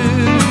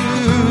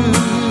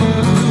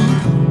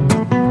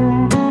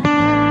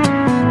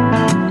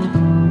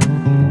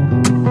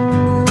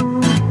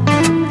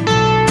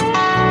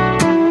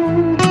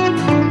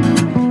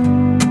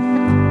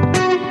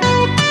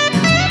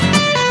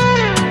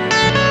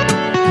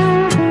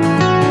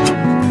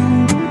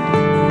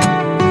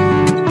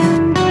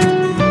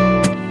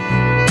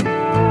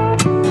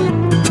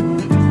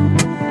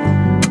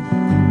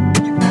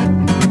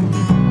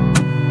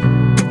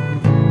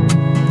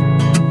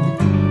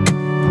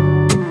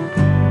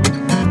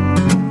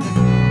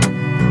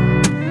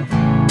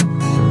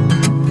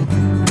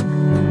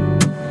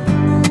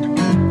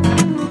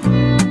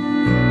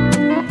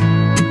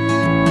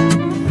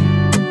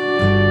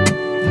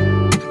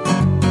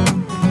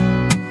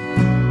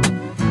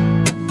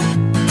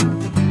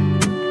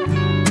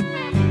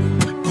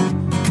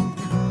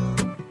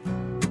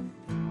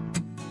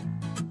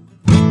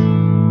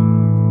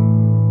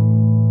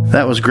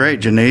 That was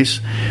great,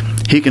 Janice.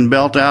 He can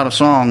belt out a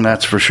song,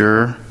 that's for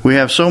sure. We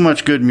have so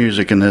much good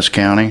music in this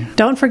county.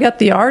 Don't forget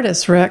the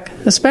artists, Rick,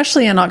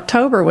 especially in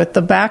October with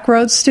the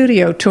Backroads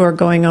Studio Tour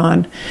going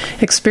on.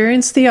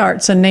 Experience the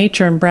arts and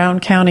nature in Brown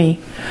County.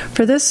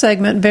 For this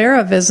segment,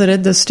 Vera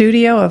visited the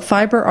studio of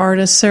fiber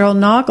artist Cyril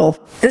Noggle.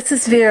 This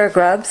is Vera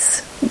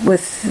Grubbs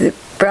with the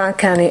Brown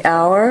County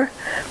Hour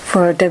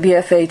for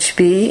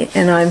WFHB,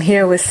 and I'm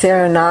here with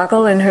Sarah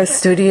Noggle in her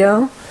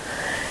studio.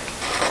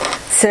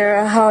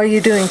 Sarah, how are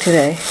you doing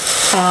today?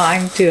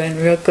 I'm doing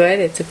real good.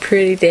 It's a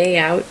pretty day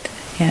out,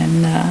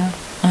 and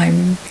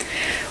I'm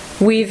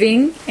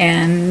weaving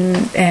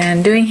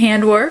and doing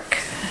handwork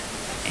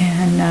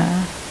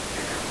and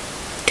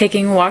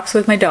taking walks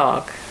with my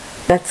dog.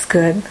 That's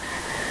good.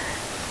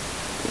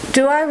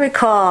 Do I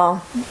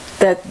recall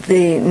that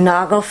the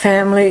Noggle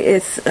family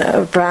is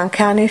a Brown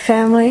County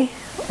family,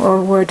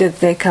 or where did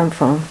they come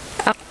from?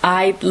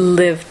 I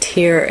lived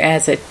here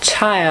as a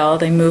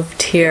child. I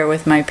moved here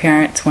with my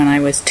parents when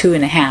I was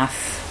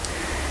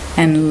 2.5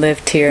 and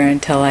lived here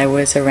until I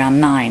was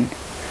around 9.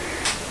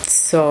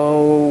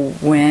 So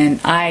when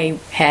I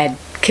had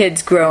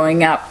kids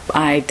growing up,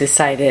 I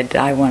decided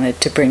I wanted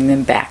to bring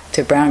them back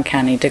to Brown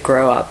County to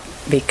grow up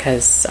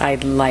because I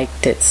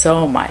liked it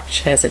so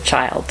much as a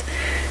child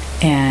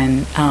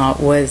and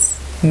was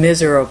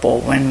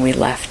miserable when we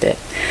left it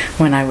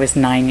when I was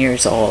 9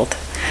 years old.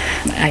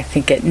 I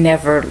think it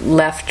never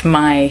left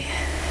my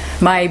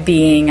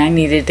being. I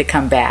needed to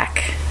come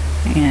back.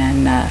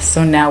 And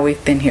so now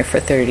we've been here for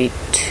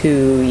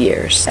 32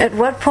 years. At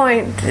what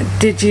point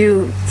did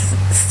you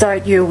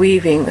start your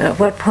weaving? At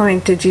what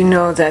point did you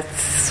know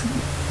that's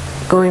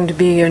going to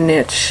be your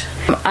niche?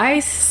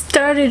 I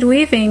started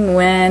weaving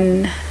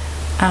when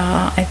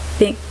I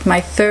think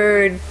my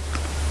third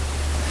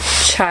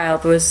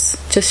child was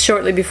just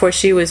shortly before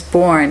she was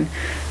born.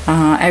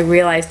 I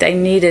realized I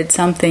needed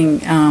something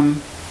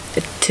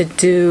to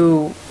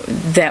do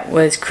that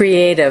was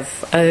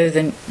creative, other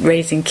than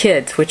raising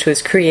kids, which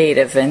was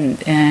creative,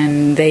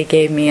 and they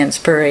gave me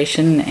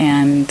inspiration,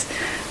 and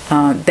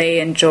they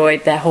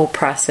enjoyed that whole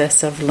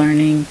process of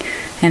learning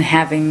and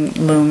having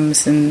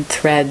looms and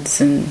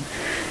threads and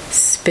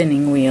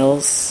spinning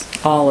wheels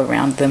all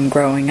around them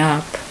growing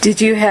up.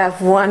 Did you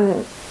have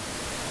one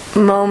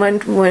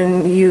moment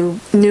when you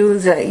knew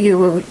that you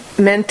were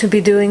meant to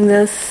be doing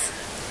this?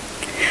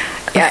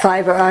 A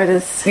fiber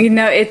artist? You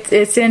know,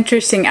 it's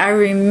interesting. I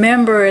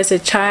remember as a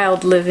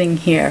child living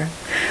here,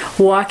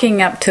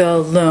 walking up to a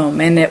loom,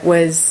 and it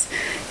was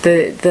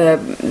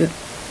the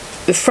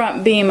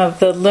front beam of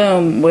the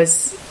loom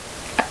was,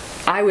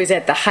 I was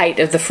at the height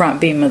of the front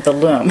beam of the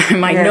loom.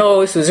 My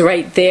nose was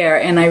right there,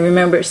 and I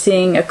remember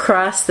seeing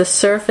across the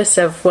surface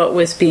of what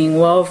was being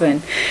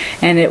woven,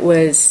 and it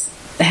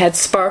had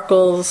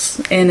sparkles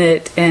in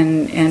it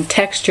and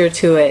texture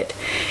to it,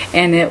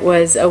 and it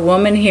was a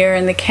woman here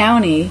in the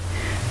county.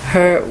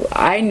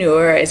 I knew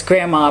her as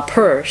Grandma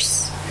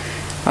Pearce,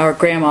 or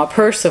Grandma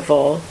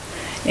Percival,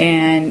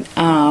 and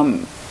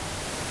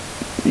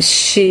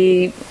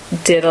she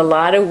did a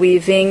lot of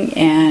weaving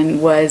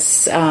and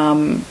was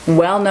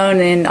well known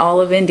in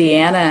all of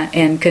Indiana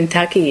and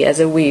Kentucky as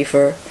a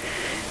weaver.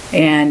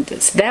 And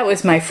so that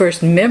was my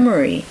first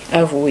memory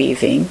of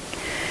weaving.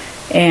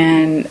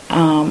 And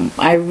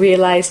I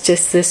realized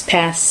just this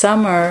past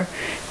summer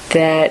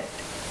that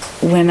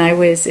when I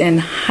was in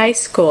high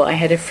school, I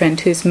had a friend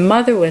whose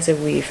mother was a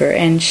weaver,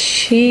 and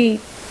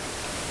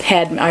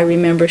I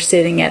remember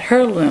sitting at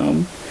her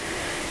loom.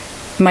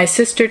 My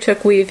sister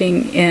took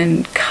weaving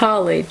in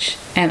college,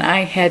 and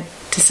I had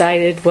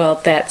decided,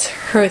 well, that's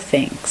her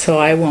thing, so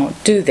I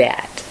won't do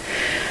that.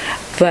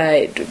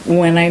 But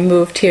when I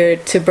moved here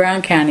to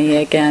Brown County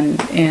again,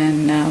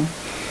 and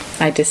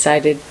I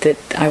decided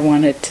that I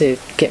wanted to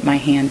get my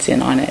hands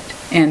in on it.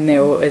 And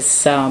there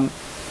was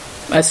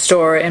a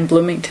store in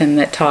Bloomington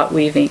that taught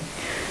weaving.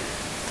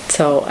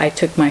 So I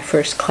took my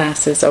first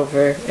classes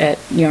over at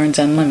Yarns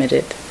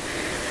Unlimited.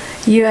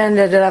 You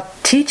ended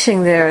up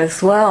teaching there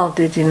as well,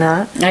 did you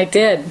not? I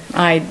did.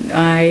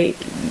 I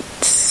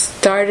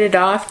started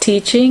off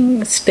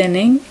teaching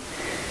spinning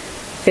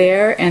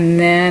there, and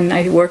then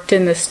I worked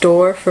in the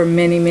store for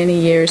many, many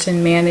years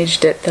and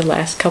managed it the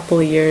last couple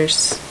of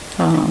years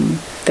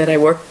that I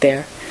worked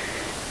there.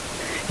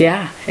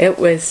 Yeah, it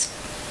was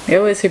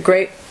a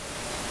great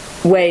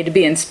way to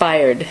be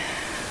inspired,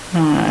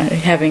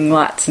 having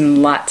lots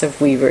and lots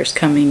of weavers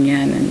coming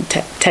in and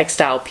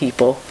textile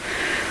people.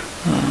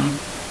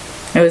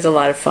 It was a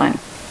lot of fun.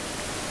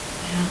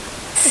 Yeah.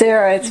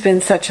 Sarah, it's been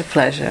such a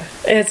pleasure.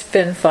 It's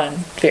been fun,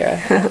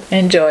 Vera.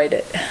 Enjoyed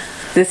it.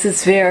 This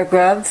is Vera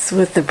Grubbs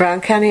with the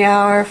Brown County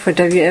Hour for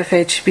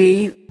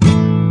WFHB.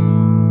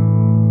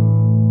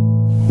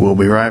 We'll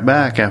be right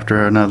back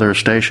after another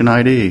station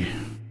ID.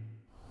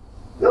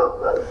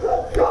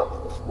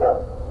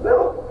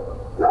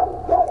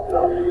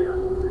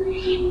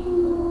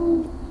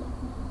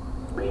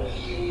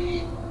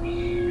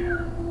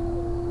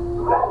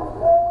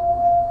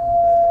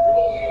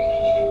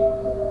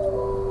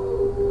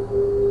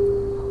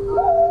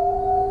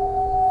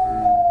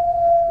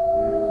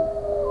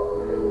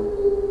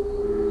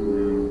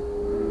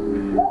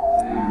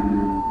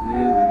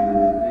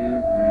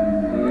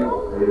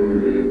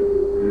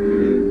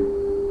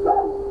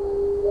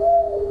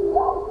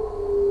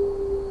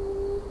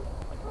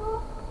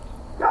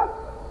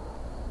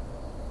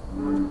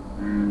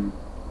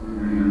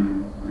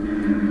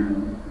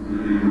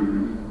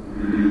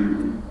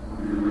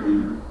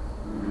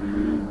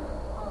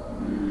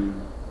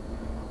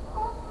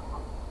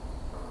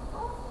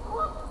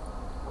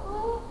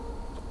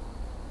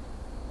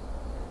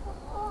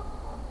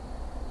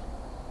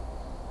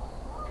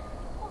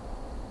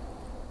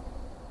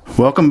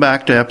 Welcome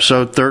back to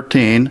episode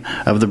 13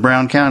 of the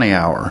Brown County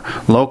Hour.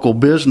 Local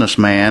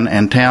businessman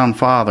and town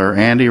father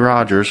Andy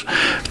Rogers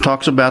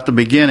talks about the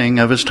beginning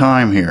of his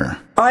time here.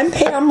 I'm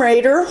Pam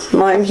Rader.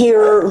 I'm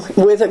here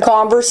with a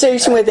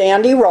conversation with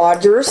Andy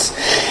Rogers.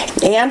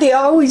 Andy,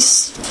 I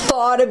always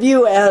thought of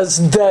you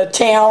as the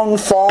town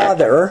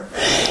father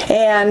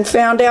and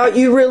found out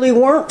you really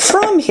weren't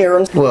from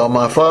here. Well,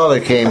 my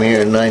father came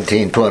here in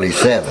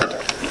 1927.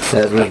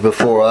 That was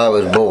before I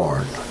was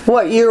born.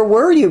 What year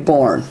were you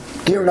born?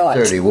 You're not.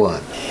 31.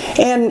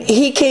 And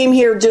he came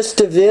here just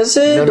to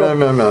visit?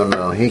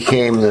 No. He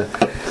came.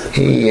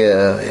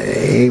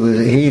 He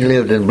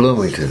lived in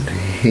Bloomington.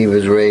 He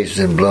was raised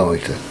in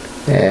Bloomington,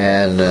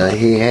 and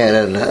he had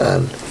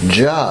a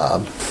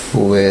job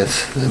with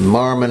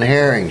Marmon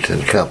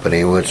Harrington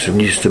Company, which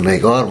used to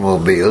make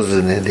automobiles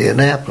in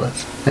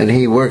Indianapolis. And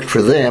he worked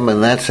for them,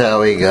 and that's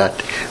how he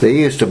got. They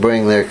used to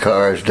bring their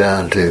cars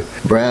down to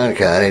Brown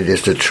County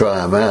just to try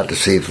them out to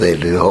see if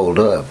they'd hold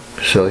up.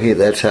 So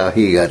that's how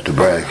he got to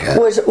Brown County.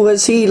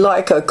 Was he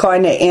like a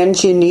kind of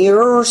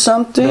engineer or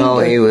something? No,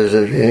 he was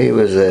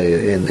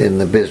in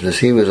the business.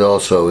 He was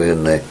also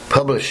in the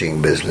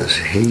publishing business.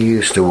 He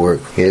used to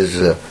work.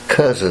 His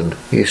cousin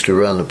used to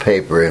run the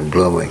paper in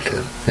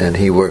Bloomington, and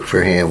he worked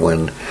for him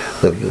when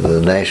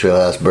the Nashville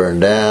house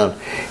burned down.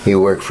 He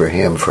worked for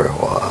him for a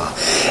while.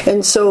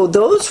 And so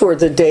those were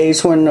the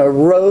days when the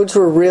roads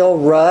were real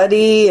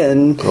ruddy,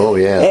 and oh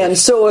yeah. And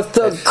so if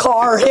the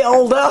car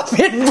held up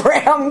in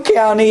Brown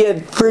County,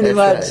 it pretty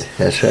much. Right.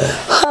 That's right.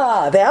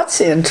 Huh, that's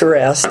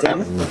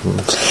interesting.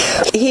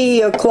 Mm-hmm.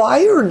 He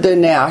acquired the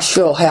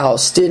Nashville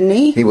house, didn't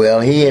he?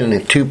 He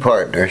and two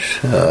partners.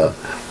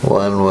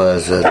 One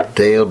was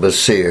Dale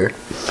Basir,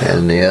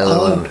 and the other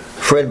one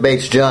Fred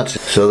Bates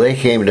Johnson. So they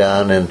came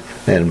down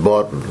and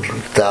bought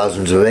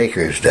thousands of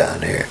acres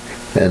down here.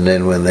 And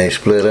then when they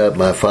split up,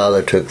 my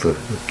father took the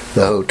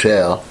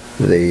hotel.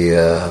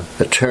 The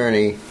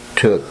attorney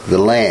took the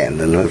land,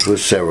 and it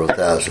was several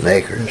thousand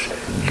acres.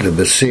 The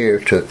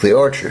Basir took the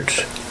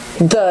orchards.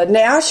 The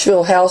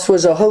Nashville house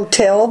was a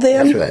hotel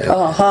then? That's right.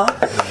 Uh-huh.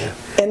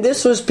 And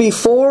this was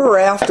before or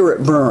after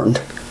it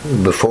burned?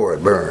 Before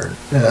it burned.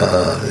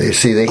 You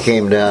see, they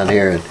came down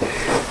here and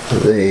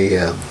they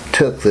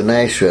took the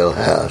Nashville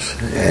house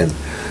and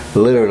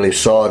literally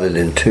sawed it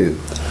in two,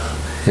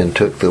 and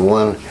took the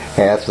one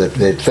half that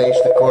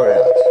faced the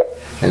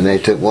courthouse, and they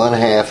took one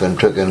half and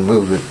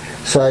moved it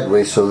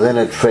sideways, so then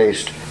it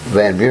faced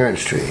Van Buren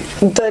Street.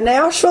 The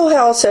Nashville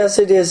house as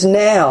it is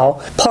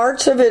now,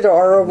 parts of it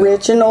are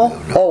original.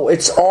 No. Oh,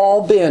 it's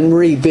all been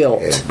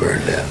rebuilt. It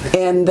burned down.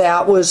 And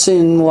that was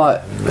in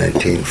what?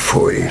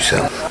 1940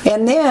 something.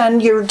 And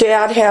then your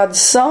dad had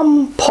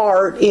some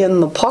part in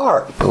the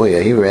park. Oh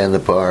yeah, he ran the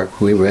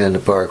park. We ran the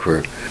park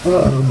for.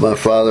 My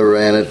father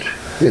ran it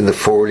in the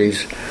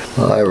 40s.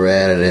 I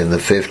ran it in the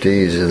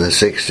 50s and the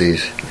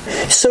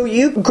 60s. So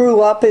you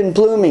grew up in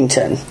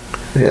Bloomington?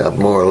 Yeah,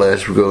 more or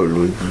less.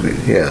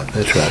 Yeah,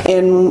 that's right.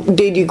 And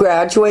did you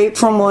graduate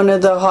from one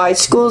of the high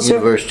schools?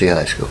 University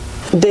High School.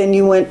 Then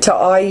you went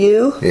to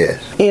IU?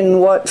 Yes. In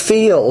what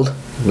field?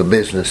 The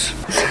business.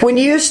 When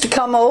you used to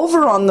come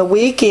over on the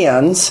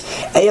weekends,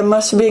 it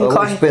must have been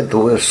we spent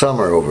the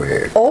summer over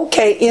here.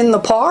 Okay, in the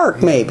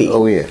park maybe.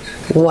 Oh yes.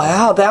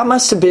 Wow, that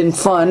must have been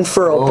fun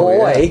for a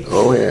boy. Yeah.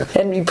 Oh yeah.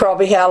 And you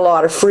probably had a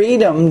lot of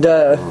freedom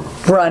to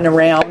run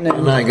around.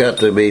 And I got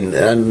to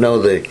I know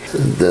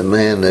the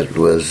man that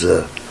was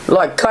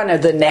like kind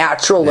of the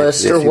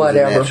naturalist or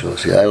whatever.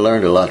 Naturalist. I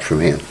learned a lot from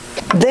him.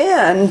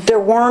 Then there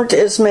weren't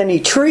as many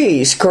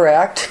trees,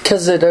 correct?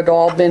 Because it had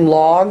all been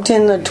logged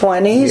in the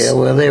 20s? Yeah,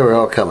 well, they were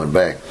all coming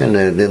back. And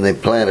then they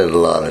planted a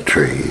lot of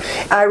trees.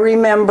 I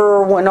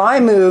remember when I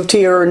moved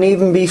here, and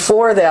even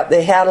before that,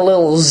 they had a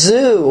little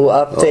zoo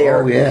up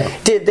there. Oh, yeah.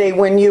 Did they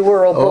when you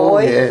were a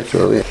boy?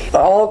 Oh, yeah.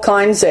 All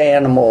kinds of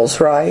animals,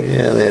 right?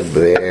 Yeah, they had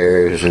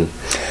bears, and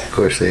of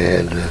course they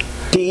had...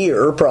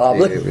 deer,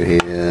 probably.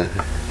 Yeah,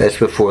 that's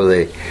before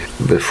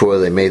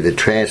they made the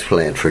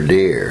transplant for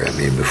deer. I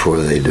mean, before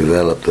they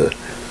developed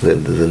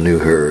the new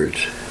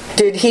herds.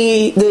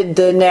 Did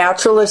the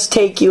naturalist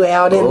take you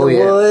out in the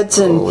woods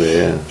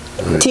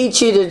and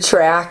teach you to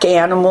track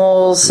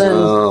animals? And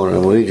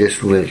No, we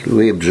just went.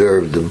 We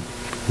observed them.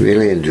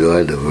 Really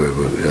enjoyed them.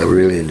 I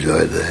really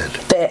enjoyed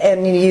that.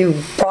 And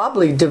you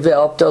probably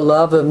developed a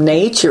love of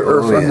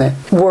nature from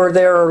it. Were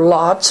there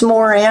lots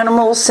more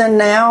animals than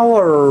now,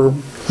 or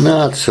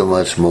not so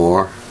much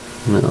more?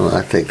 No,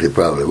 I think they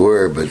probably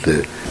were, but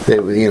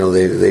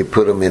they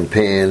put them in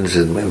pens,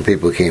 and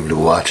people came to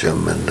watch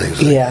them and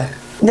things like that.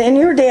 Then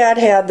your dad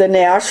had the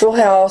Nashville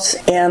house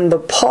and the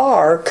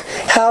park.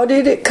 How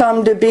did it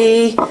come to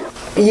be?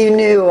 You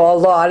knew a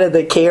lot of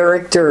the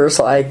characters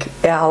like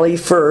Allie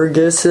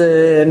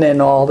Ferguson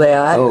and all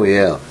that. Oh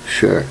yeah,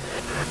 sure.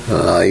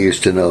 I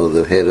used to know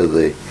the head of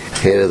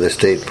the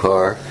state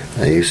park.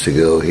 I used to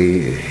go.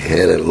 He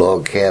had a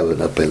log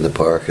cabin up in the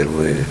park, and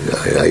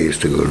I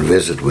used to go and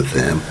visit with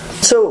them.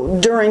 So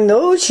during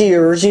those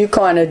years, you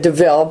kind of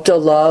developed a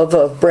love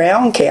of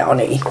Brown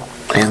County.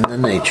 And the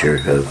nature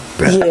of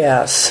Brown.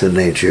 Yes. The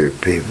nature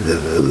of people,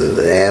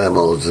 the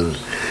animals and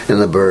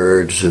the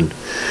birds, and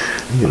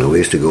we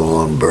used to go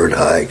on bird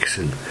hikes,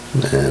 and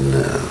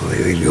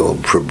we'd go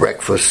for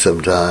breakfast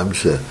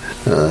sometimes.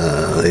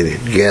 They'd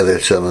gather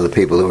some of the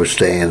people who were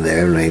staying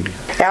there, and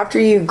after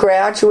you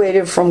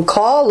graduated from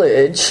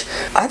college,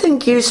 I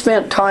think you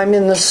spent time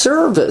in the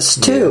service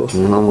too.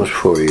 Yeah, almost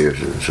 4 years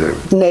in the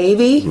service.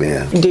 Navy?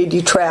 Yeah. Did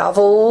you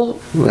travel?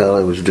 Well,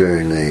 it was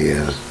during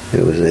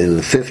it was in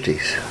the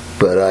 50s,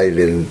 but I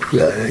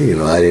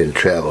didn't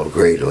travel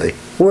greatly.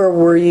 Where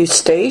were you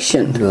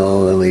stationed?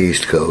 No, on the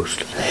East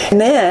Coast. And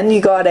then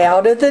you got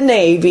out of the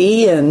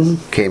Navy and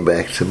came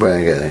back to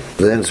Brown County.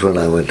 Then's when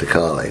I went to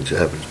college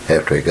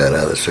after I got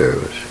out of the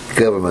service. The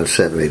government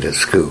sent me to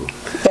school.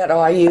 At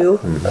IU?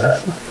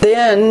 Mm-hmm.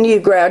 Then you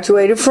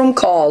graduated from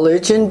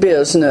college in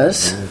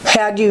business. Mm-hmm.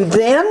 Had you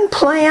then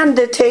planned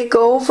to take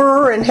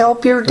over and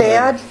help your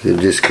dad? It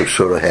just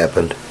sort of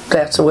happened.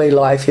 That's the way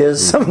life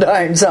is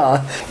sometimes,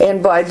 huh?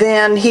 And by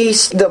then,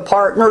 the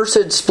partners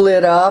had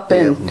split up,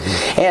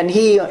 and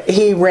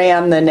he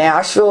ran the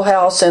Nashville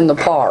House in the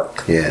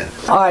park. Yeah.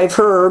 I've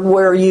heard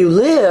where you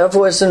live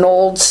was an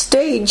old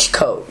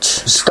stagecoach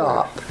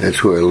stop.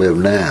 That's where I live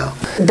now.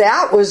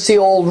 That was the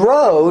old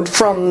road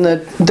from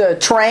the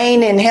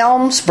train in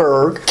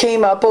Helmsburg,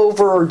 came up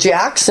over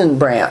Jackson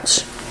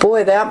Branch.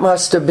 Boy, that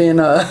must have been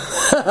a...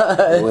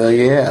 Well,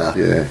 yeah.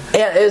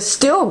 And it's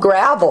still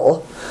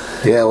gravel.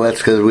 Yeah, well, that's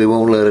because we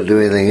won't let it do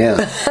anything else.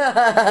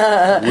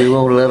 We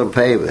won't let them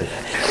pave it.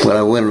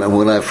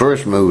 When I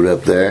first moved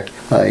up there,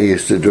 I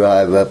used to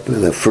drive up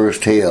the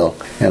first hill,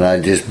 and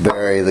I'd just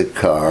bury the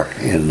car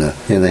in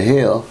the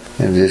hill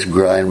and just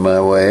grind my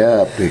way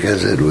up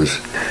because it was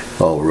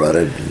all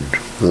rutted.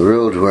 The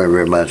roads weren't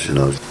very much in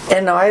those.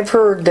 And I've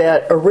heard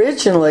that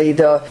originally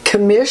the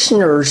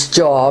commissioner's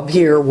job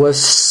here was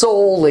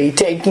solely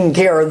taking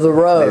care of the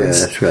roads.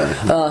 Yeah, that's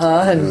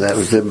right. And that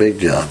was their big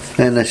job.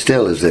 And it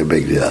still is their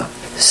big job.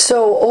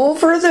 So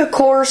over the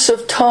course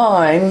of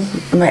time,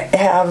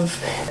 have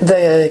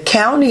the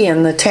county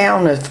and the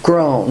town have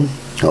grown?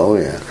 Oh,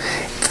 yeah.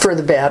 For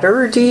the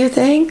better, do you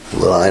think?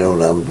 Well, I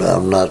don't.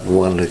 I'm not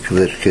one that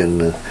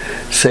can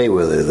say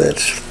whether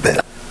that's better.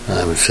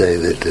 I would say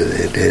that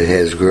it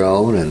has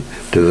grown and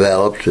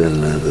developed,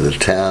 and the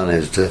town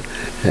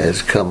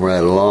has come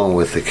right along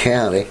with the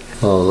county,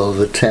 although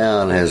the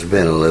town has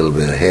been a little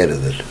bit ahead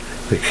of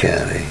the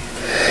county.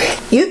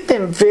 You've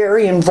been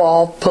very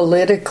involved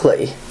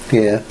politically.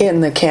 Yeah.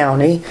 In the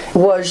county.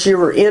 Was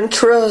your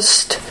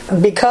interest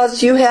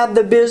because you had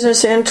the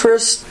business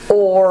interest,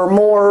 or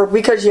more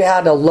because you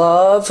had a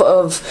love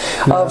of...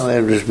 No,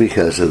 it was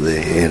because of the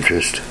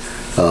interest.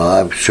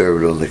 I've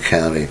served on the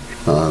county,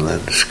 on the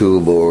school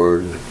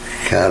board,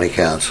 county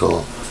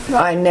council.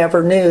 I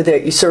never knew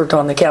that you served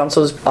on the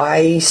councils.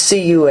 I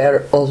see you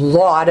at a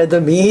lot of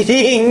the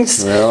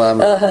meetings. Well, I'm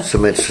not so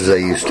much as I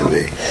used to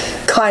be.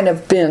 Kind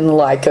of been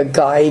like a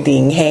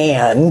guiding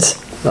hand.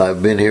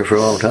 I've been here for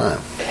a long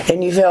time.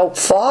 And you've helped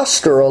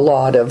foster a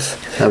lot of...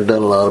 I've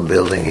done a lot of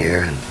building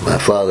here. My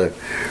father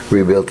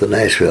rebuilt the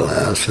Nashville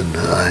House, and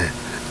I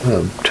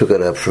took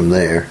it up from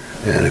there.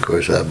 And, of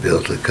course, I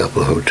built a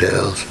couple of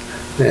hotels.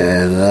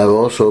 And I've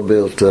also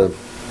built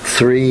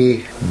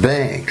 3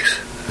 banks.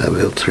 I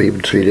built three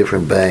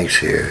different banks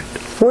here.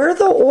 Where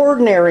the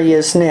Ordinary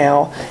is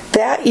now,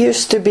 that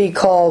used to be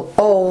called,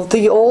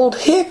 the Old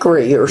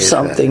Hickory or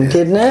something,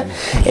 didn't it?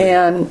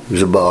 And it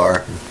was a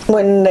bar.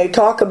 When they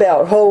talk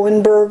about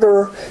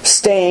Hohenberger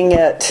staying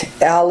at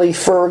Allie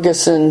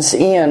Ferguson's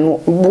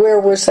inn, where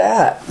was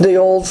that? The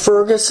old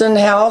Ferguson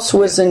house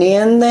was an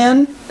inn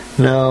then?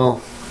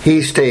 No,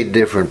 he stayed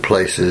different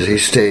places.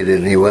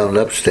 He wound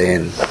up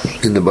staying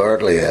in the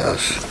Bartley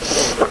house.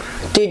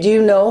 Did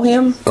you know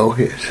him? Oh,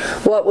 yes.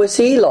 What was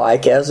he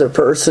like as a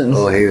person?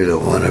 Oh, he was a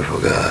wonderful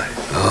guy.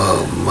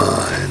 Oh,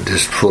 my,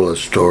 just full of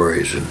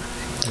stories. And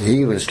he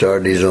even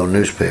started his own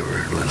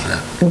newspaper.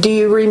 Do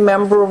you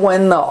remember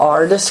when the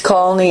artist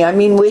colony,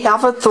 we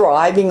have a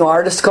thriving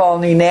artist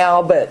colony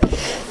now, but...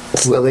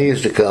 Well, they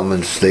used to come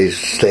and stay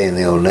in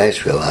the old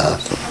Nashville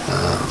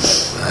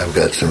house. I've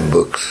got some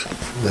books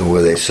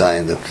where they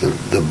signed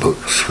the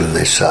books when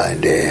they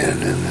signed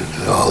in,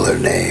 and all their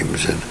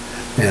names, and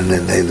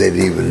then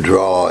they'd even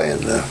draw on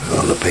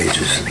the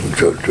pages and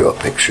draw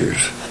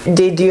pictures.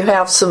 Did you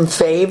have some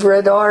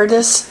favorite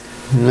artists?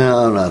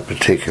 No, not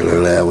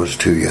particularly. I was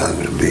too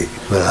young to be,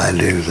 but I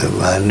knew them.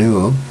 I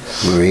knew them.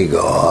 Marie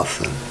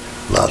Goff and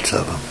lots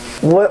of them.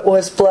 What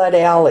was Blood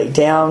Alley,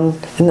 down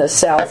in the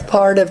south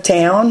part of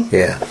town?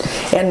 Yeah.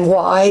 And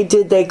why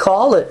did they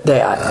call it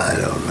that? I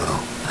don't know.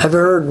 I've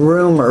heard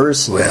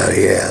rumors. Well,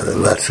 yeah,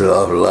 lots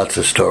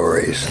of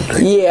stories.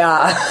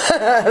 Yeah.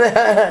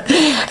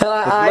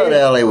 Blood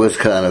Alley was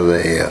kind of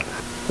a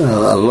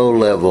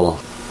low-level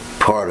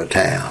part of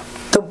town.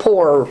 The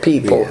poorer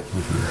people. Yeah.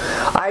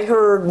 Mm-hmm. I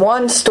heard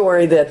one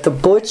story that the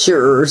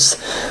butchers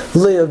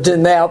lived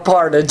in that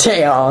part of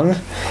town.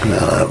 No,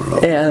 I don't know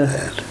about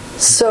that.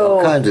 So,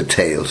 all kinds of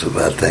tales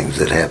about things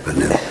that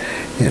happened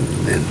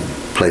in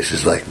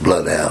places like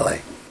Blood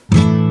Alley.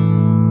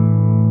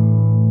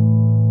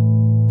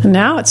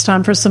 Now it's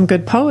time for some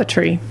good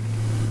poetry.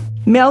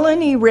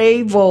 Melanie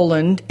Ray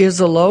Voland is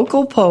a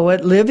local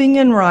poet living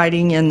and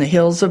writing in the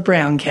hills of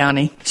Brown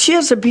County. She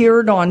has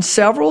appeared on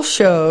several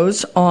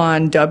shows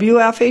on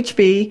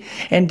WFHB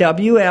and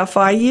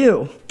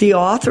WFIU. The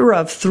author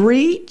of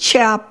 3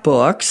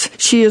 chapbooks,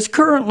 she is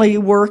currently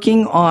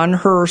working on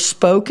her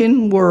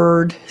spoken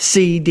word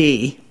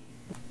CD.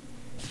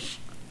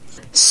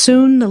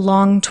 Soon the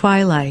long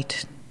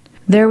twilight.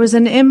 There was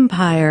an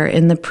empire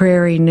in the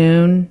prairie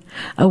noon,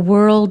 a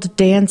world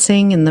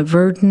dancing in the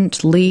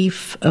verdant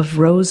leaf of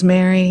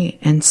rosemary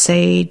and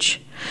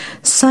sage.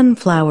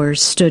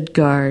 Sunflowers stood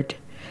guard,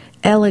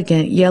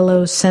 elegant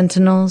yellow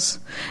sentinels,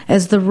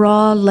 as the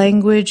raw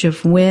language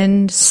of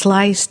wind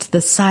sliced the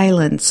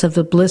silence of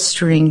the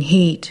blistering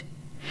heat.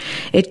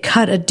 It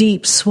cut a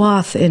deep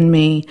swath in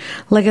me,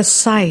 like a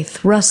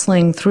scythe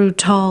rustling through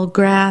tall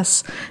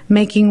grass,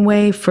 making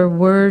way for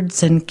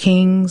words and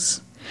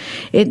kings.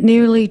 It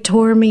nearly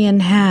tore me in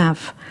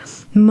half,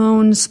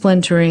 moan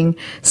splintering,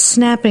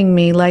 snapping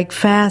me like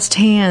fast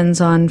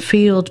hands on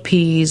field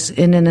peas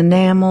in an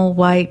enamel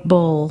white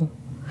bowl.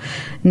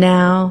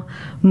 Now,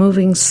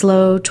 moving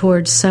slow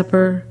towards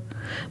supper,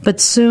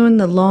 but soon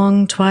the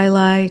long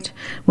twilight,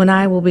 when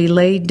I will be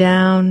laid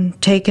down,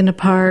 taken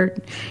apart,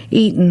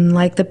 eaten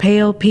like the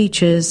pale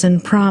peaches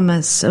and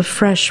promise of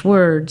fresh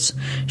words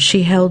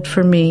she held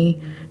for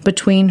me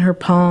between her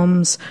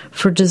palms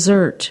for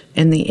dessert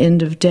in the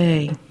end of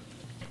day.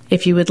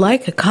 If you would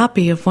like a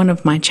copy of one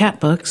of my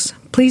chapbooks,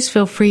 please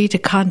feel free to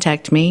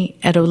contact me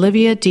at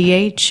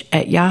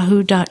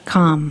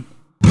oliviadh@yahoo.com.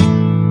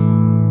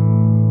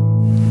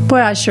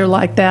 Boy, I sure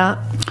like that.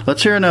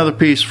 Let's hear another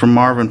piece from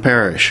Marvin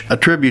Parrish, a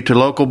tribute to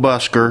local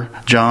busker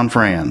John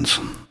Franz.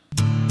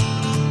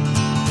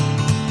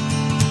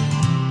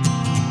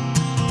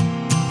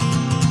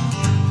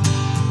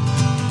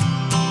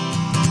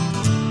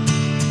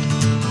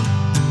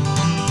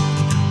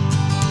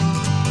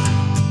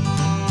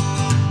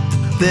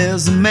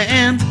 There's a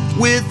man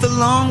with a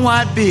long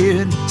white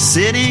beard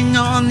sitting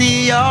on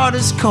the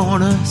artist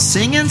corner,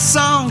 singing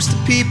songs to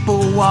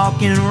people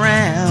walking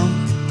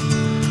around.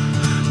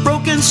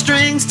 Broken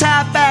strings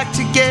tied back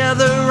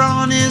together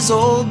on his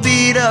old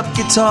beat-up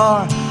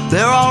guitar.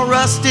 They're all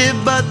rusted,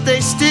 but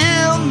they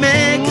still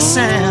make a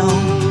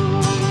sound.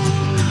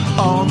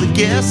 All the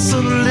guests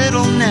of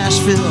little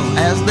Nashville,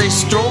 as they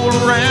stroll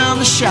around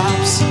the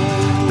shops,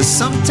 they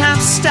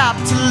sometimes stop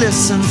to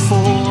listen for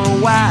a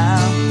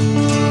while.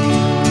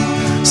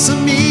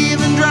 Some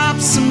even drop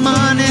some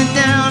money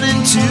down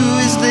into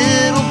his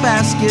little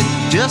basket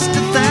just to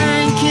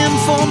thank him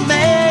for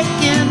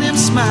making him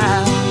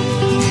smile.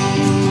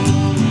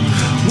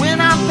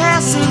 When I'm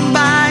passing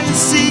by and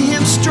see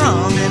him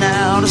strumming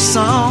out a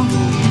song,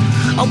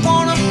 I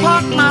wanna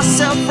park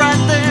myself right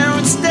there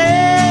and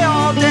stay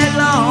all day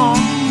long.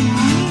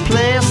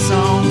 Play a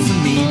song for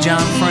me,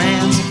 John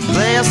Franz,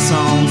 play a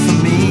song for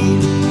me.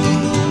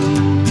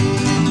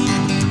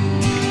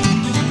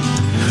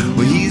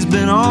 Well, he's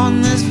been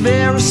on this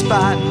very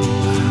spot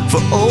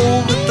for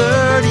over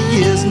 30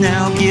 years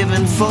now,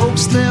 giving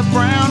folks their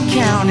Brown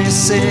County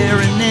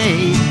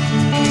serenade.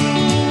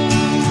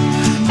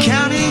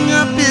 Counting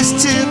up his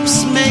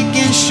tips,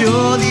 making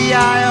sure the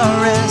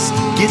IRS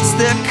gets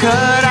their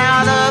cut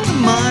out of the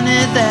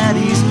money that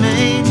he's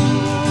made.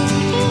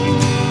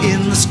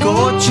 In the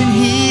scorching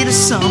heat of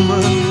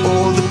summer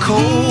or the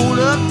cold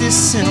of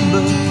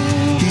December,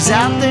 he's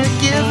out there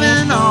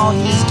giving all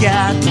he's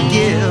got to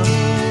give.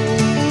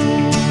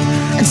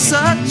 And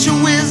such a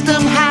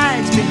wisdom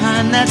hides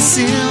behind that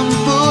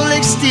simple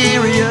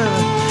exterior.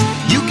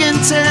 You can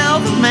tell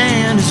the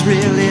man has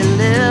really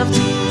lived.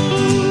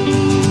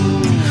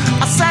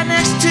 I sat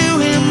next to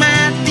him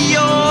at the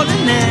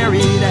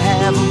Ordinary to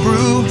have a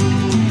brew.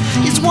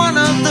 He's one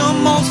of the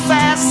most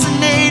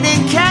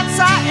fascinating cats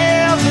I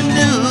ever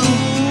knew.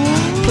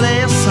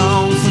 Play a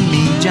song for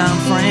me, John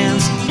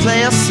Franz,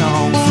 play a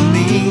song for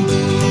me.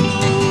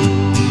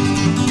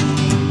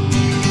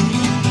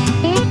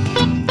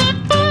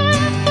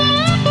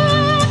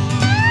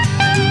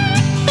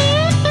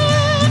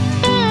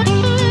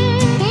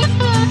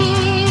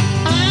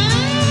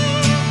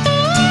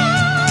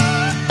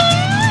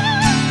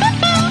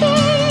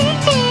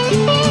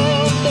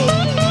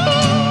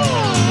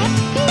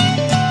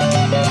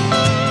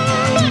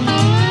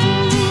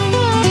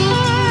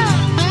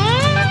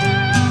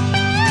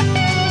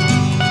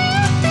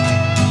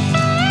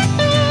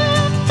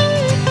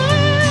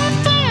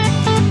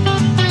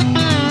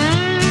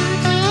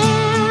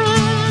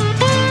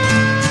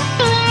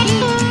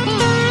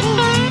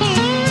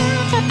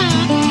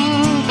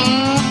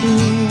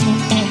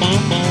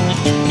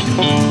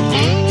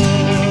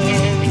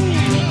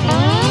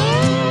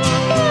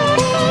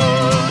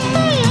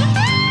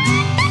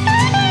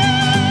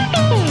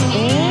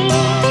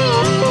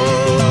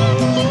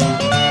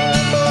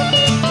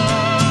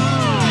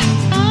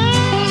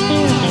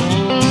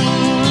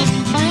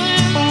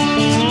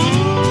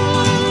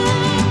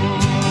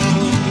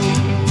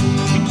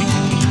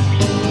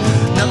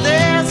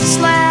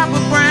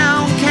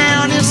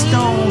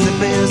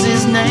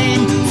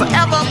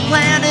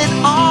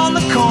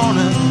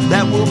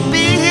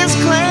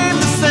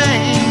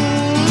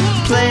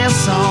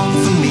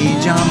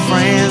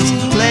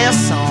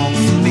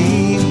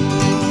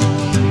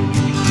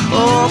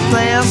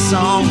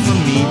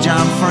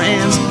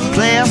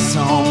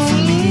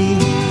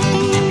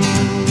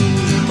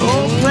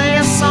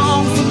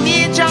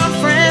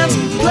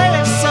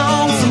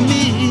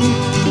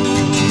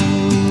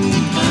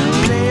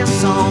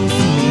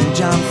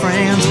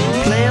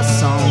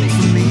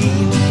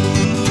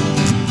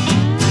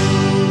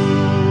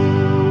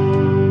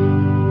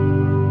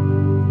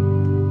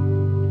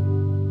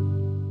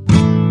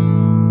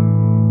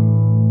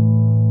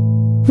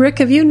 Rick,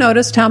 have you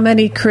noticed how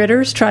many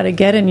critters try to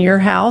get in your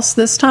house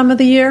this time of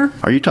the year?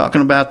 Are you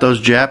talking about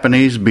those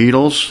Japanese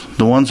beetles?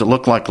 The ones that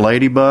look like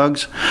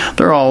ladybugs?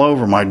 They're all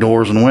over my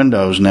doors and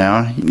windows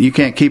now. You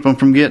can't keep them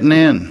from getting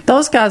in.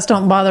 Those guys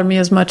don't bother me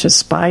as much as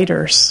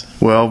spiders.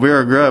 Well,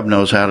 Vera Grubb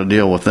knows how to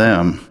deal with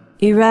them.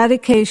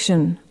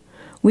 Eradication.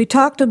 We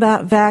talked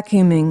about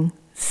vacuuming,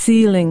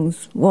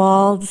 ceilings,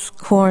 walls,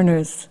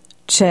 corners.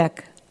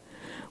 Check.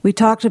 We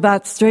talked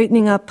about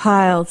straightening up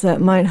piles that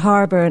might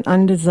harbor an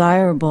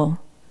undesirable.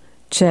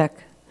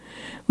 Check.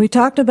 We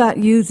talked about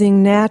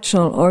using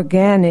natural,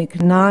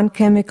 organic,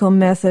 non-chemical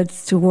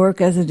methods to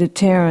work as a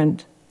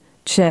deterrent.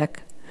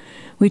 Check.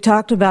 We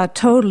talked about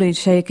totally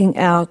shaking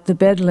out the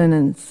bed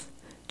linens.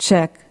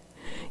 Check.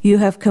 You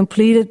have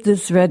completed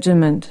this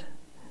regiment.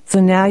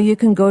 So now you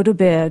can go to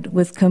bed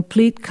with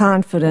complete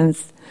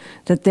confidence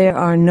that there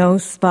are no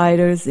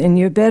spiders in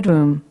your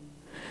bedroom.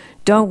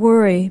 Don't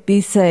worry,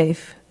 be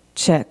safe.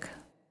 Check.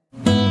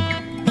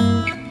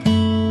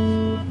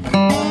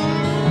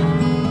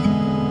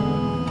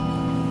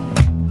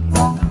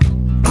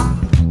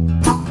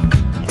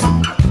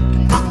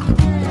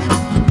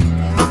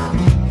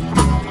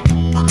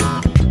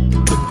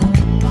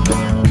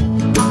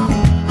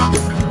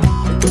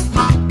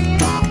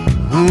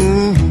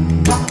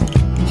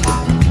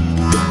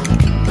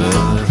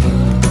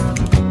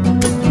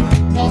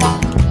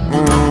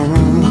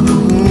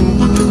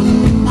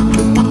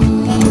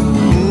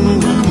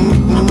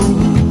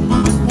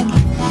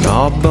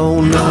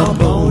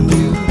 Knob on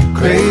you,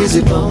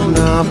 crazy bone,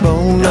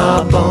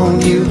 knob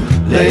on you,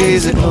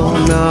 lazy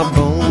bone, knob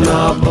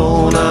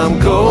on, I'm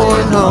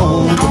going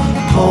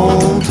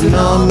home to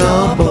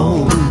knob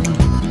on.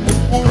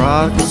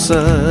 Prodigal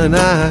son,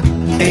 I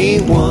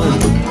ain't one,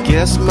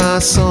 guess my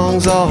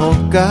songs all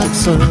got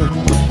some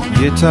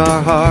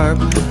guitar harp,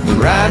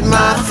 ride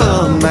my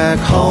thumb back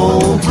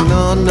home to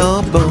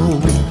knob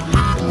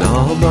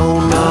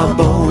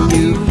on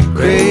you,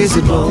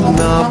 crazy bone,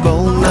 knob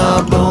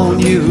on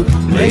you,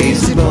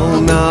 lazy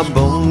bone, knob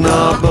on,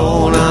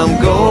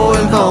 I'm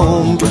going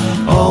home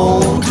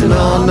to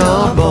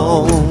knob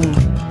on.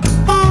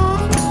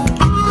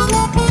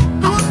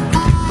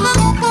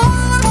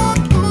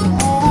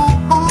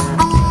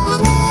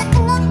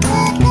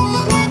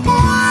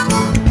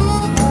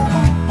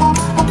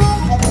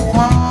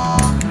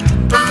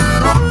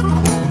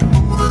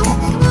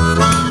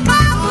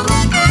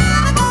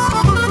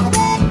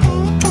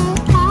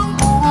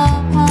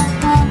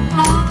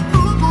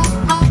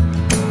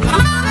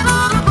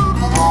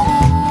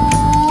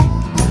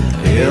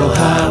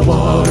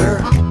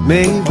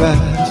 May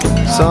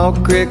rise,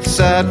 Salt Creek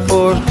side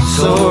for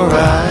sore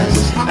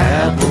eyes,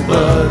 apple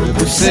butter,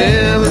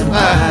 persimmon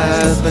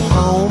pies, but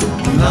home,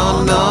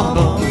 knob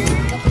on.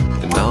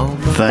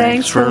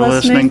 Thanks for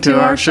listening to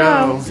our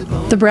show.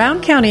 The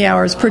Brown County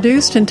Hour is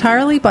produced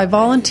entirely by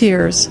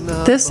volunteers.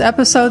 This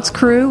episode's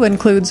crew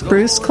includes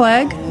Bruce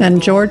Clegg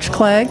and George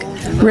Clegg,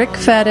 Rick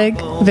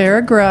Fettig,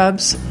 Vera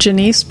Grubbs,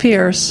 Janice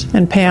Pearce,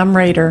 and Pam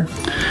Rader.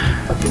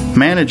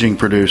 Managing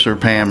producer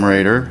Pam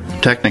Rader,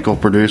 technical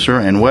producer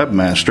and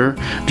webmaster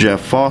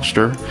Jeff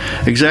Foster,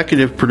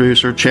 executive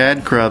producer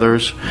Chad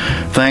Crothers.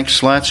 Thanks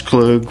Slats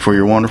Klug for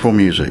your wonderful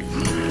music.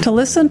 To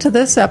listen to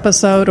this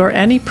episode or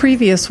any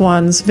previous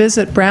ones,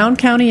 visit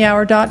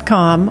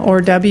browncountyhour.com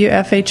or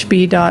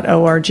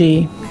wfhb.org.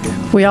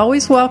 We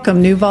always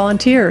welcome new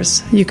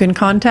volunteers. You can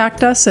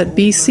contact us at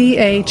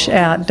bch@wfhb.org.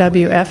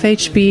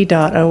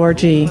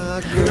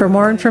 For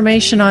more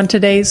information on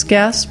today's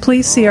guest,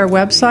 please see our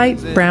website,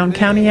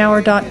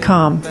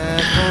 browncountyhour.com.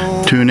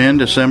 Tune in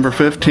December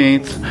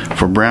 15th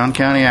for Brown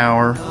County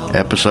Hour,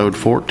 Episode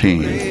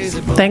 14.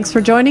 Thanks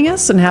for joining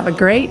us and have a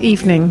great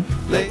evening.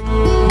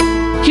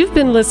 You've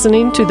been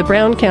listening to the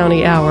Brown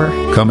County Hour.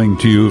 Coming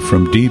to you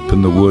from deep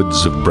in the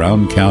woods of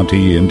Brown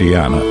County,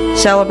 Indiana.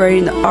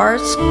 Celebrating the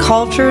arts,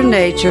 culture, and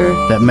nature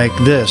that make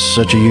this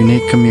such a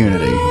unique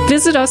community.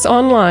 Visit us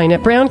online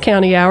at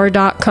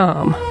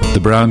browncountyhour.com.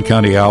 The Brown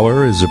County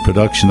Hour is a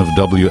production of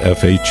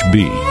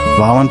WFHB.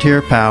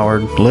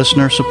 Volunteer-powered,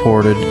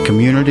 listener-supported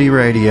community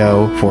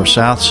radio for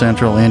South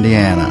Central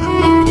Indiana.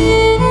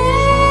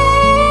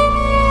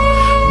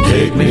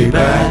 Take me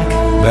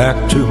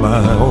back to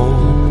my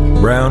home,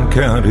 Brown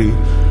County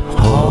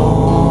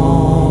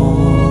home.